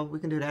 let me know. We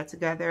can do that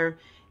together.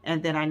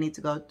 And then I need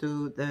to go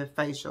through the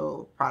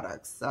facial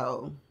products.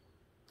 So,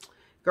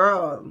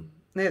 girl,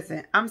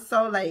 listen, I'm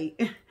so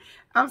late.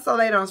 I'm so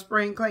late on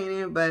spring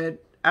cleaning,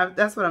 but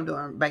that's what I'm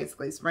doing,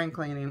 basically. Spring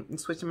cleaning and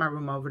switching my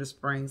room over to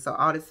spring. So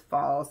all this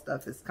fall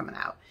stuff is coming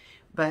out.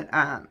 But,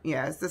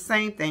 yeah, it's the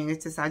same thing.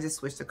 It's just, I just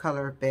switched the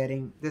color of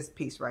bedding. This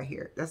piece right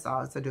here. That's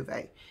all. It's a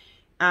duvet.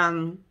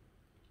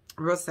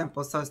 Real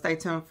simple. So stay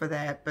tuned for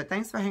that. But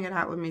thanks for hanging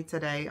out with me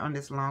today on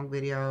this long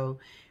video.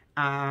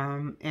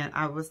 And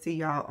I will see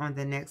y'all on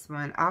the next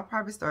one. I'll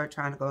probably start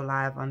trying to go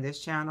live on this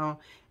channel.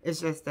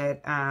 It's just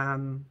that, I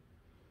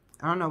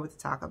don't know what to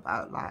talk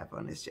about live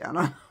on this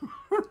channel.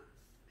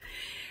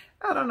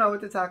 I don't know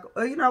what to talk.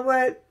 Well, you know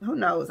what? Who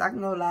knows? I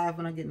can go live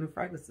when I get new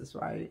fragrances,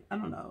 right? I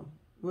don't know.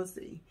 We'll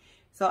see.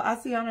 So I'll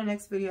see you on the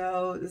next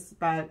video. This is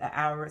about an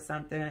hour or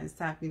something. It's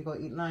time for me to go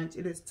eat lunch.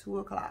 It is 2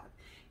 o'clock.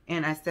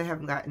 And I still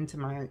haven't gotten to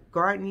my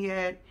garden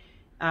yet.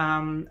 I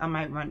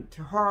might run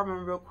to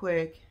Harlem real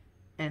quick.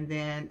 And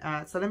then,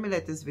 so let me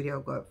let this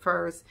video go up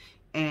first.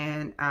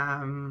 And,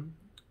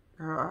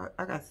 girl,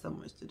 I got so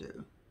much to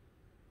do.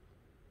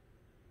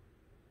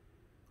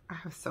 I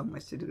have so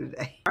much to do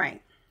today. All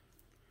right.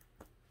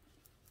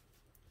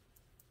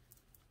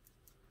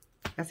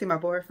 I see my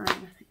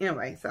boyfriend.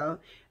 Anyway, so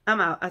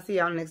I'm out. I'll see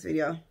y'all in the next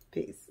video.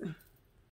 Peace.